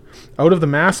salvation. Out of the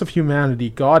mass of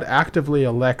humanity, God actively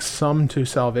elects some to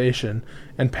salvation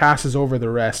and passes over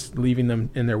the rest, leaving them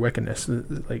in their wickedness,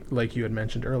 like you had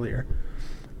mentioned earlier.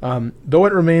 Though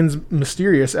it remains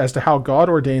mysterious as to how God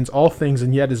ordains all things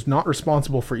and yet is not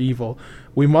responsible for evil,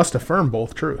 we must affirm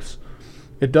both truths.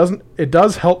 It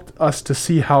does help us to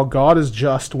see how God is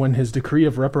just when his decree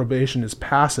of reprobation is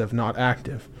passive, not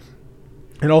active.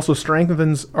 It also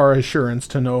strengthens our assurance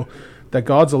to know that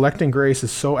God's electing grace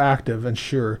is so active and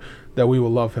sure that we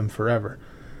will love him forever.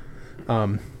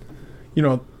 And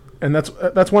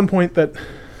that's one point that,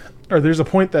 or there's a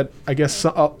point that I guess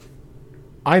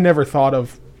I never thought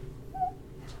of.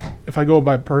 If I go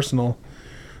by personal,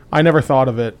 I never thought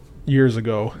of it years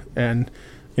ago, and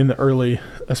in the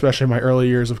especially my early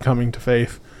years of coming to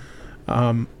faith,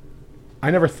 I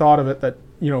never thought of it that,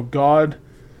 God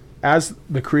as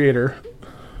the creator,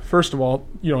 first of all,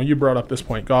 you brought up this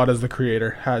point, God as the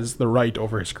creator has the right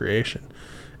over his creation.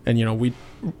 And, we,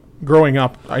 growing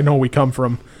up, I know we come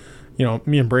from,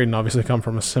 me and Braden obviously come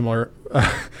from a similar,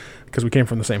 because we came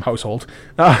from the same household.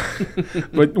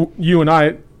 But you and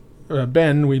I,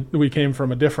 Ben, we came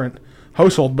from a different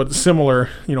household, but similar,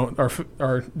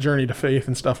 our journey to faith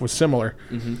and stuff was similar.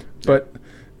 Mm-hmm. But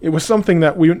it was something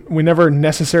that we never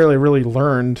necessarily really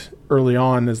learned early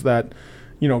on, is that,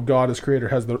 God as creator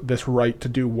has this right to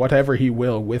do whatever he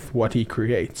will with what he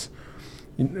creates.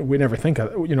 We never think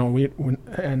of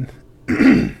it,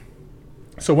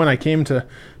 so when I came to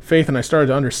faith and I started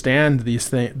to understand these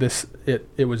things,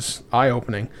 it was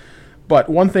eye-opening. But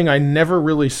one thing I never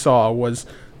really saw was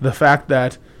the fact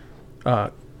that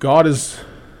because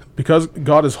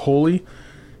God is holy,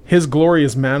 his glory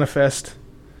is manifest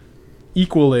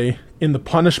equally in the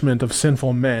punishment of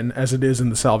sinful men as it is in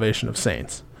the salvation of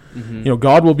saints. Mm-hmm.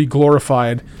 God will be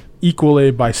glorified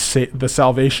equally by the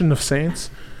salvation of saints,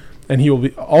 and he will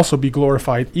also be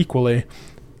glorified equally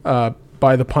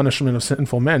by the punishment of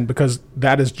sinful men, because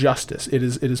that is justice. It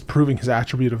is proving his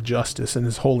attribute of justice and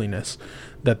his holiness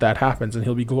that happens, and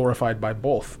he'll be glorified by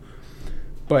both.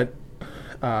 But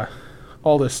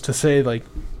all this to say, like,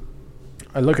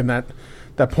 I look at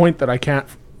that point that I can't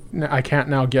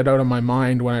now get out of my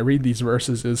mind when I read these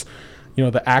verses is,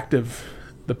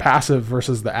 the passive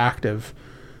versus the active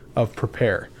of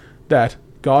prepare. That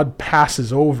God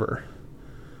passes over,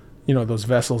 those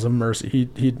vessels of mercy.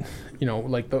 He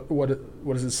like what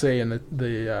does it say in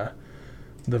the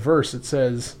verse? It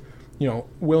says,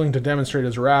 willing to demonstrate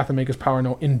his wrath and make his power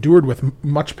known, endured with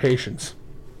much patience.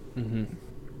 Mm-hmm.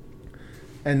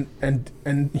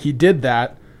 And he did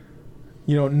that,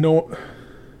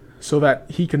 so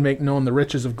that he can make known the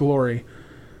riches of glory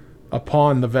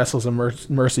upon the vessels of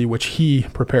mercy which he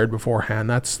prepared beforehand.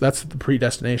 That's the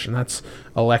predestination. That's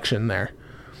election there.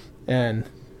 And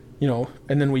and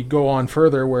then we go on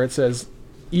further where it says,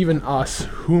 even us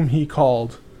whom he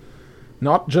called,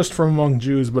 not just from among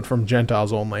Jews but from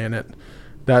Gentiles only. And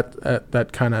that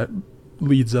kind of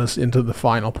leads us into the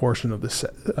final portion of this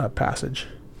passage.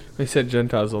 I said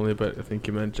Gentiles only, but I think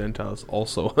you meant Gentiles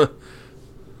also.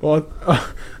 Well,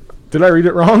 did I read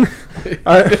it wrong?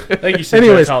 I think you said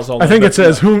anyways, Gentiles only. I think it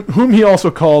says, whom he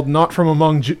also called, not from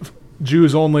among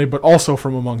Jews only, but also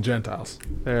from among Gentiles.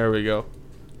 There we go.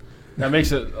 That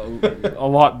makes it a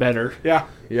lot better. Yeah.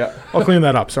 Yeah. I'll clean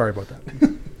that up. Sorry about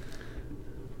that.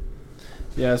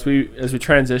 Yeah, as we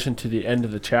transition to the end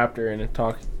of the chapter and it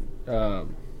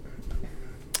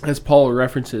as Paul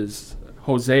references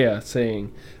Hosea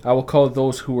saying, I will call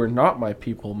those who were not my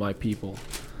people,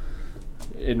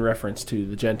 in reference to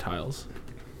the Gentiles.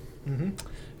 Mm-hmm.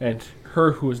 And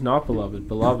her who is not beloved,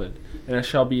 beloved. And it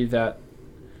shall be that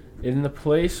in the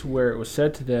place where it was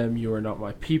said to them, you are not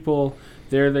my people,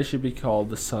 there they should be called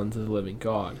the sons of the living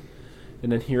God.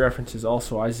 And then he references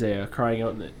also Isaiah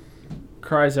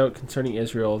cries out concerning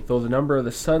Israel, though the number of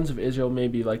the sons of Israel may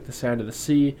be like the sand of the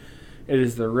sea, it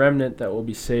is the remnant that will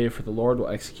be saved, for the Lord will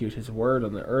execute his word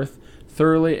on the earth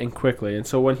thoroughly and quickly. And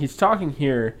so when he's talking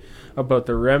here about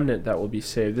the remnant that will be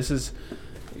saved,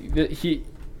 he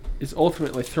is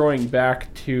ultimately throwing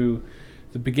back to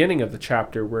the beginning of the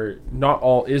chapter where not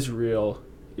all Israel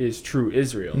is true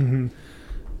Israel. Mm-hmm.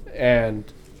 And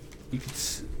you could,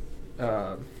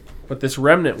 but this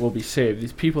remnant will be saved.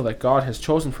 These people that God has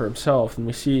chosen for himself. And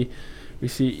we see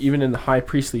even in the high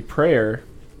priestly prayer.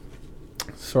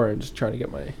 Sorry, I'm just trying to get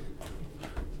my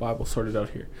Bible sorted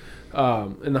out here.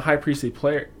 In the high priestly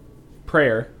prayer,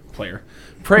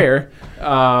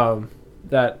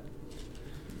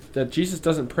 that Jesus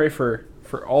doesn't pray for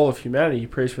all of humanity. He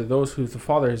prays for those who the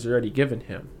Father has already given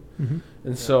him. Mm-hmm.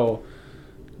 And so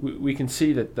we can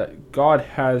see that God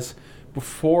has,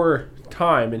 before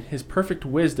time, in his perfect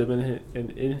wisdom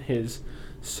and in his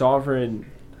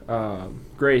sovereign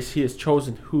grace, he has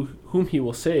chosen whom he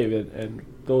will save and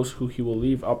those who he will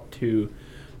leave up to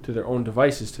their own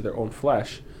devices, to their own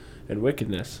flesh and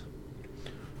wickedness.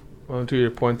 Well, to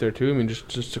your point there too, I mean,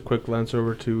 just a quick glance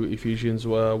over to Ephesians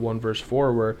 1 verse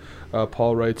 4, where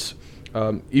Paul writes,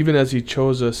 even as he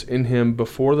chose us in him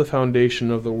before the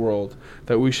foundation of the world,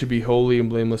 that we should be holy and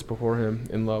blameless before him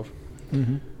in love.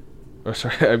 Mm-hmm. Or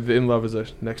sorry, in love is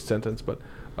the next sentence, but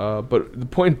the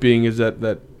point being is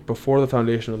that before the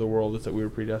foundation of the world is that we were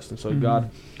predestined. So Mm-hmm.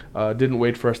 God didn't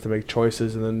wait for us to make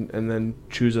choices and then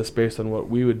choose us based on what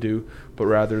we would do, but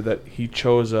rather that he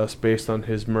chose us based on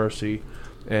his mercy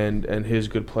and his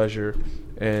good pleasure,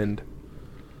 and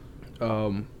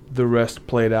the rest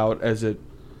played out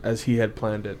as he had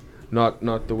planned it,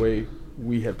 not the way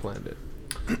we had planned it.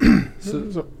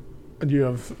 So, do you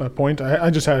have a point? I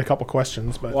just had a couple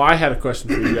questions, but Well, I had a question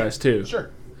for you guys too.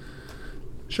 Sure.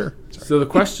 Sorry. So the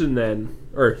question then,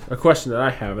 or a question that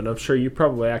I have, and I'm sure you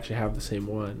probably actually have the same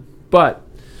one, but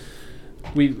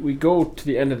we go to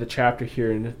the end of the chapter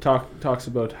here, and it talks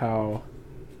about how,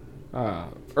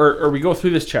 or we go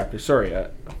through this chapter. Sorry, I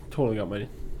totally got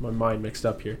my mind mixed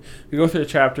up here. We go through the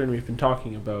chapter, and we've been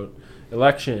talking about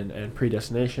election and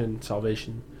predestination,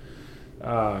 salvation.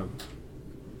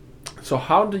 So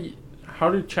how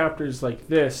do chapters like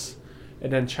this,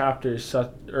 and then chapters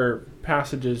or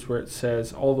passages where it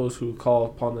says all those who call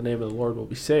upon the name of the Lord will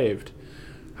be saved,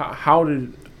 how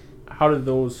did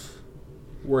those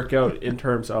work out in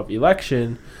terms of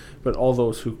election, but all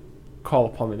those who call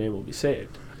upon the name will be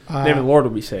saved? The name of the Lord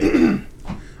will be saved.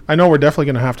 I know we're definitely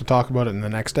going to have to talk about it in the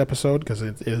next episode, because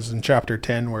it is in chapter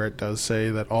 10 where it does say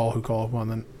that all who call upon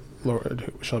the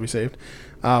Lord shall be saved.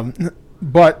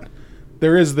 But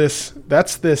there is this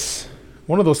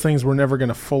one of those things we're never going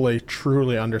to fully,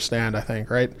 truly understand, I think,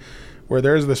 right? Where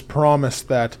there's this promise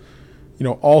that,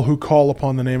 all who call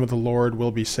upon the name of the Lord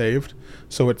will be saved.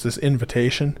 So it's this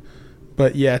invitation,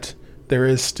 but yet there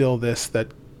is still this that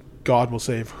God will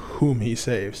save whom he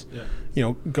saves.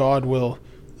 Yeah. God will,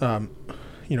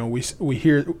 we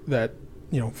hear that,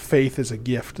 faith is a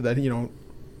gift, that,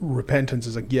 repentance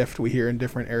is a gift we hear in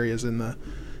different areas in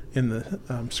the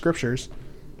scriptures.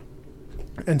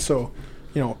 And so,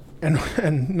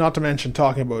 and not to mention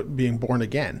talking about being born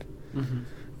again. Mm-hmm.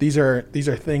 These are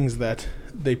things that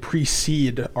they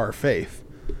precede our faith.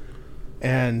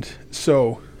 And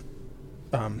so,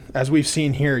 as we've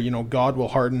seen here, God will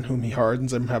harden whom he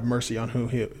hardens and have mercy on whom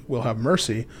he will have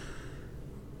mercy.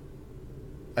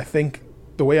 I think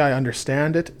the way I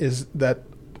understand it is that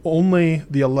only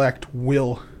the elect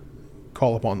will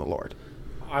call upon the Lord.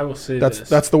 I will say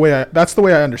that's the way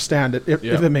I understand it. If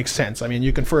it makes sense, I mean,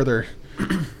 you can further.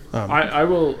 I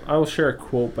will share a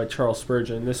quote by Charles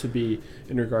Spurgeon. This would be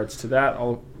in regards to that.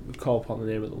 I'll call upon the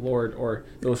name of the Lord, or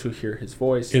those who hear his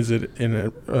voice. Is it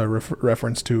in a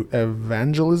reference to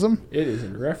evangelism? It is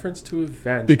in reference to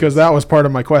evangelism. Because that was part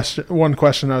of my question. One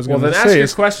question I was going to say. Well, then ask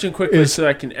your question quickly so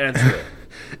I can answer it.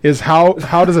 Is how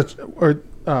does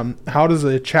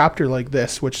a chapter like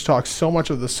this, which talks so much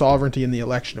of the sovereignty and the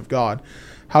election of God,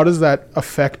 how does that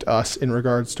affect us in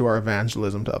regards to our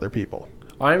evangelism to other people?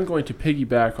 I'm going to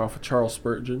piggyback off of Charles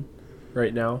Spurgeon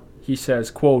right now. He says,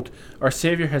 quote, "Our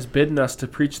Savior has bidden us to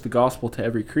preach the gospel to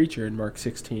every creature," in Mark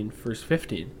 16, verse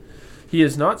 15. He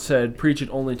has not said, preach it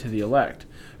only to the elect.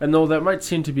 And though that might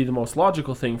seem to be the most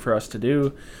logical thing for us to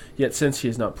do, yet since he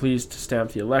is not pleased to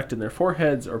stamp the elect in their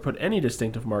foreheads or put any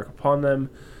distinctive mark upon them,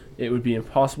 it would be an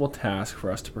impossible task for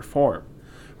us to perform.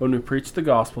 When we preach the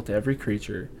gospel to every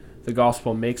creature, the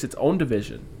gospel makes its own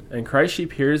division, and Christ's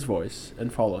sheep hear his voice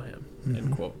and follow him. Mm-hmm.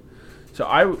 End quote.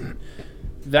 So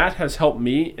that has helped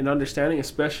me in understanding,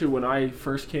 especially when I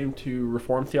first came to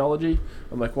Reformed theology.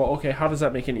 I'm like, well, okay, how does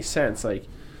that make any sense?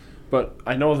 But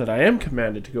I know that I am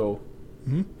commanded to go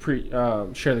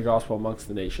share the gospel amongst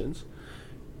the nations.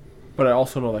 But I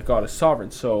also know that God is sovereign,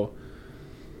 so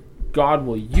God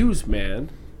will use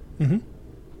man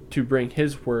to bring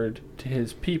his word to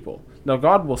his people. Now,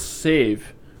 God will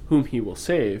save whom he will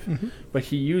save, but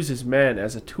he uses man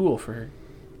as a tool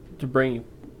to bring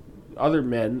other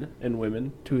men and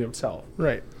women to himself.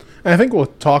 Right. And I think we'll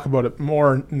talk about it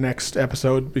more next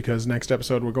episode, because next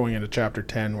episode we're going into chapter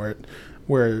 10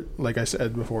 where like I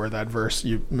said before, that verse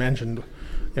you mentioned,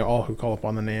 all who call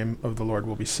upon the name of the Lord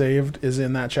will be saved, is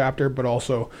in that chapter, but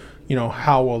also,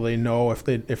 how will they know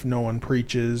if no one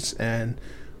preaches, and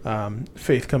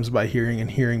faith comes by hearing,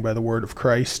 and hearing by the word of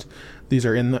Christ. These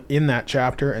are in that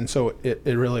chapter, and so it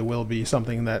really will be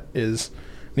something that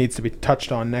needs to be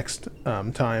touched on next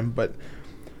time. But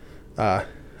I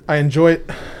enjoy it.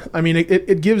 I mean,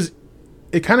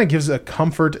 it kind of gives a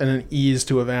comfort and an ease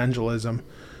to evangelism.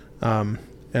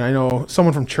 And I know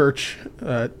someone from church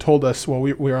told us, well,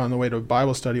 we were on the way to a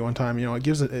Bible study one time, it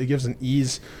gives an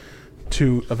ease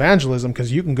to evangelism,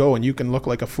 because you can go and you can look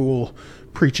like a fool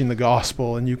preaching the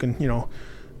gospel, and you can,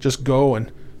 just go and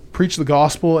preach the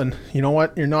gospel, and you know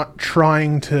what? You're not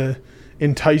trying to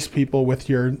entice people with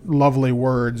your lovely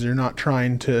words. You're not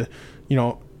trying to,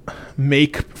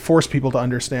 force people to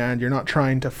understand. You're not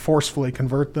trying to forcefully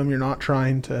convert them. You're not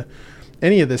trying to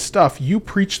any of this stuff. You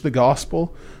preach the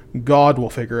gospel, God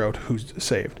will figure out who's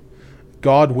saved.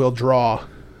 God will draw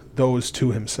those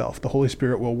to himself. The Holy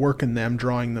Spirit will work in them,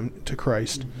 drawing them to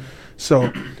Christ. Mm-hmm.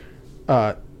 So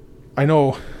I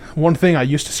know one thing I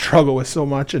used to struggle with so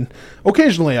much, and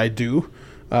occasionally I do,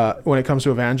 when it comes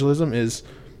to evangelism, is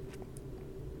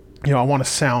I want to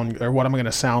sound, or what am I going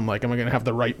to sound like? Am I going to have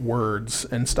the right words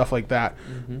and stuff like that?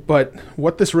 Mm-hmm. But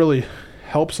what this really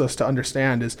helps us to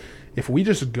understand is if we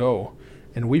just go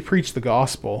and we preach the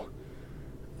gospel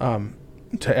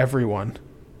to everyone,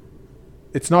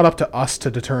 it's not up to us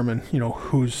to determine,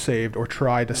 who's saved or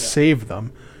try to save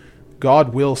them.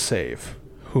 God will save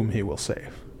whom he will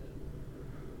save.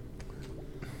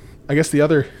 I guess the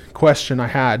other question I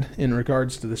had in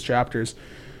regards to this chapter is,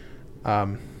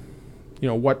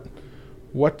 what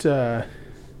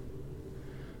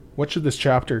should this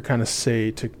chapter kind of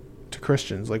say to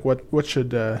Christians? Like what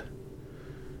should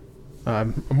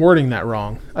I'm wording that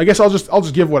wrong. I guess I'll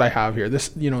just give what I have here. This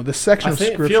this section of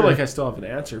scripture. I feel like I still have an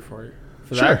answer for you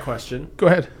for that question. Go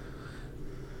ahead.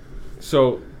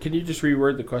 So can you just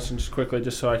reword the question just quickly,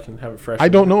 just so I can have it fresh? I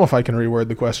don't know if I can reword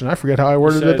the question. I forget how I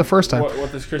worded it the first time.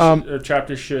 What this Christian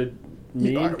chapter should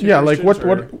mean? Like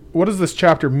what does this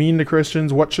chapter mean to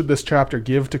Christians? What should this chapter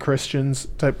give to Christians?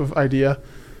 Type of idea.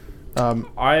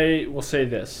 I will say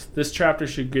this. This chapter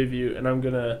should give you, and I'm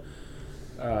gonna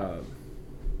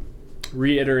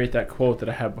reiterate that quote that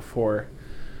I had before.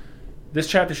 This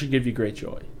chapter should give you great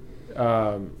joy.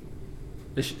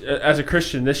 As a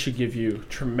Christian, this should give you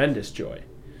tremendous joy.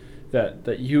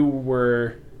 That you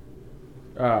were,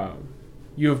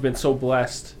 you have been so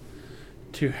blessed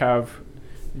to have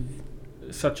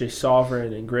such a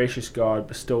sovereign and gracious God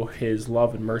bestow his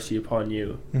love and mercy upon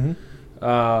you.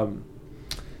 Mm-hmm.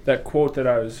 That quote that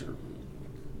I was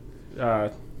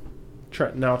now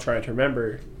trying to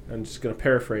remember, I'm just going to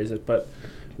paraphrase it, but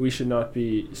we should not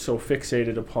be so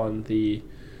fixated upon the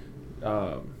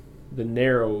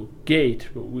narrow gate,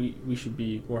 but we should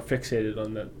be more fixated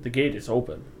on that the gate is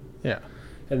open. Yeah.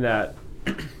 And that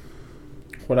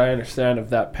what I understand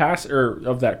of that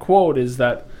of that quote is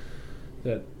that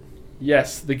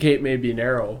yes, the gate may be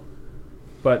narrow,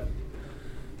 but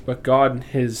God in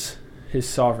his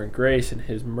sovereign grace and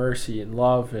his mercy and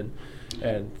love and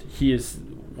he is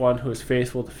one who is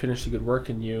faithful to finish the good work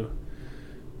in you,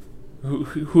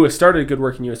 who has started a good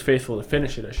work in you is faithful to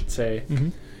finish it, I should say. Mm-hmm.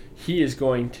 He is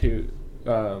going to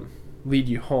lead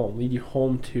you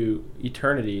home to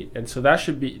eternity. And so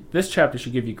this chapter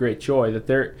should give you great joy that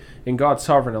there, in God's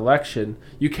sovereign election,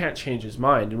 you can't change his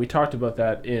mind. And we talked about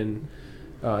that in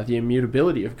the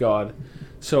immutability of God.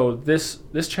 So this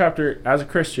chapter, as a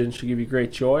Christian, should give you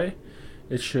great joy.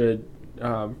 It should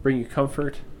bring you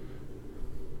comfort.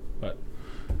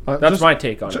 But that's my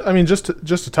take on it. I mean, just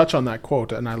to touch on that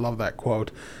quote, and I love that quote.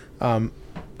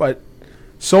 But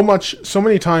so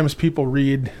many times people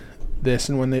read this,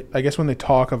 and when they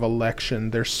talk of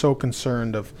election, they're so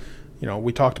concerned of,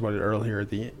 we talked about it earlier,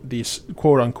 these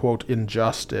quote unquote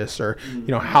injustice, or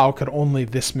how could only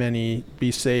this many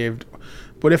be saved?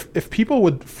 But if people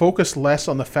would focus less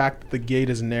on the fact that the gate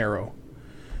is narrow,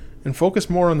 and focus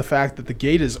more on the fact that the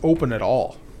gate is open at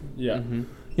all. Yeah. Mm-hmm.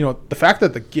 The fact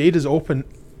that the gate is open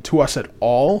to us at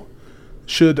all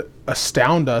should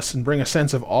astound us and bring a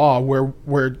sense of awe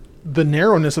where the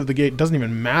narrowness of the gate doesn't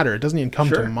even matter. It doesn't even come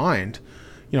to mind.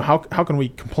 How can we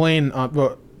complain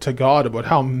to God about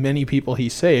how many people he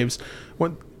saves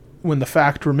when the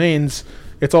fact remains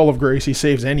it's all of grace, he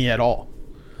saves any at all.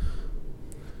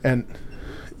 And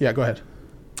yeah, go ahead.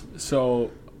 So,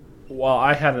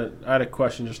 I had a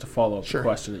question just to follow up the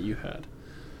question that you had.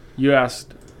 You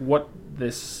asked what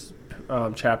this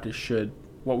chapter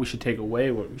what we should take away,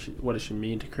 what it should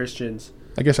mean to Christians.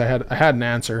 I guess I had an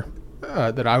answer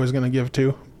that I was going to give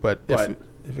to, but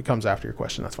if it comes after your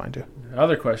question, that's fine too. The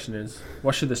other question is,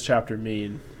 what should this chapter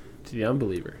mean to the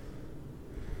unbeliever?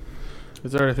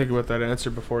 It's hard to think about that answer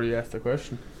before you ask the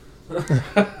question.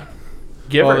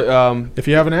 If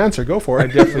you have an answer, go for it. I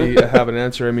definitely have an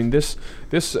answer. I mean,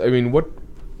 what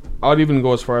I would even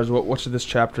go as far as what should this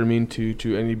chapter mean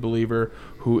to any believer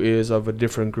who is of a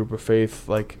different group of faith,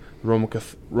 like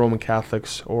Roman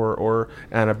Catholics or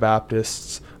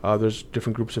Anabaptists. There's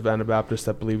different groups of Anabaptists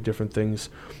that believe different things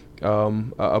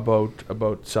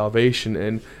about salvation,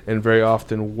 and very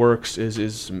often works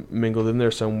is mingled in there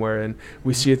somewhere. And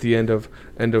we see at the end of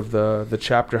the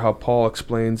chapter how Paul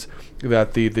explains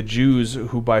that the Jews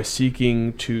who by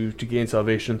seeking to gain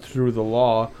salvation through the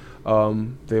law,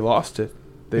 they lost it.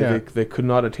 They could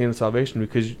not attain salvation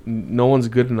because no one's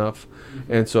good enough.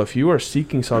 And so if you are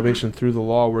seeking salvation through the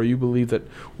law where you believe that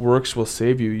works will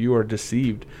save you, you are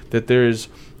deceived. That there is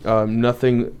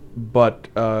nothing but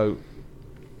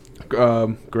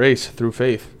grace through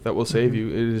faith that will save you.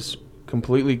 It is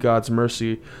completely God's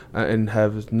mercy and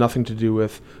has nothing to do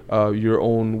with your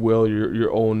own will,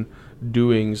 your own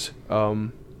doings.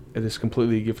 It is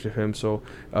completely a gift of Him. So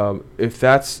if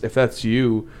that's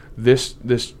you, this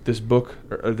book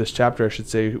or this chapter, I should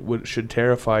say, should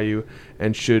terrify you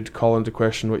and should call into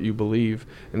question what you believe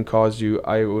and cause you,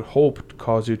 I would hope,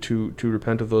 cause you to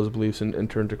repent of those beliefs and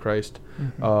turn to Christ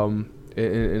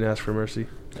and ask for mercy.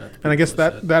 And I guess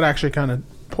that actually kind of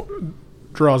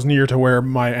draws near to where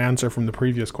my answer from the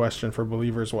previous question for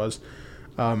believers was.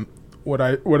 What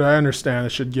I understand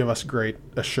is should give us great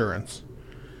assurance.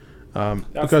 That's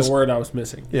because the word I was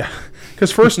missing. Yeah,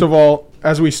 because first of all,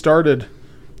 as we started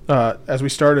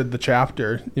the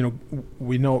chapter,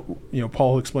 we know,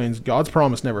 Paul explains God's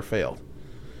promise never failed.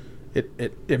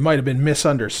 It might have been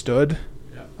misunderstood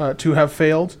to have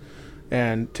failed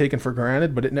and taken for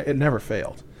granted, but it never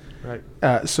failed.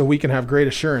 Right. So we can have great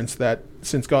assurance that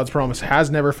since God's promise has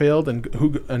never failed,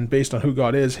 and based on who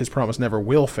God is, His promise never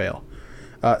will fail.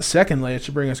 Secondly, it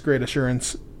should bring us great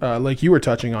assurance, like you were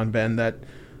touching on, Ben, that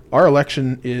our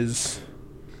election is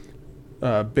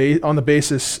on the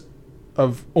basis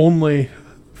of only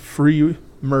free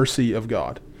mercy of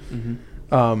God.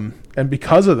 And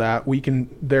because of that, we can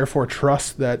therefore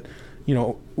trust that,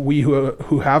 we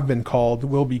who have been called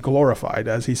will be glorified,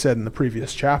 as he said in the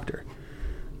previous chapter,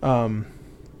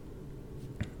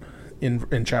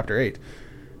 in chapter 8.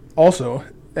 Also,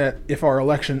 if our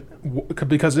election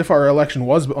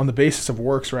was on the basis of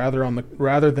works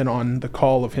rather than on the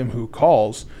call of Him who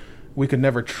calls, we could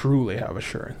never truly have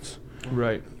assurance.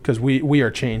 Right. Because we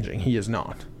are changing. He is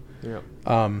not. Yeah.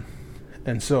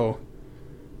 And so,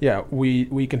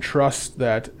 we can trust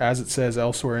that, as it says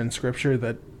elsewhere in Scripture,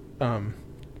 that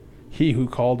He who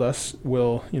called us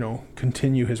will,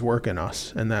 continue His work in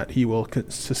us, and that He will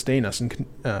sustain us and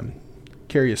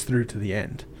carry us through to the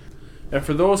end. And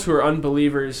for those who are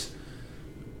unbelievers,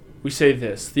 we say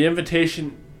this: the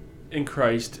invitation in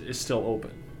Christ is still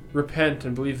open. Repent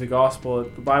and believe the gospel.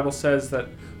 The Bible says that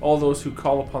all those who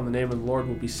call upon the name of the Lord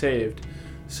will be saved.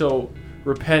 So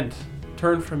repent,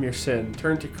 turn from your sin,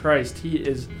 turn to Christ. He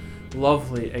is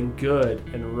lovely and good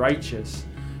and righteous,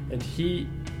 and He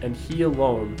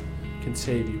alone can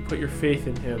save you. Put your faith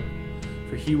in Him,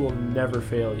 for He will never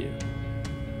fail you.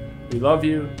 We love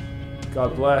you.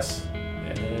 God bless,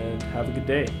 and have a good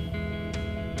day.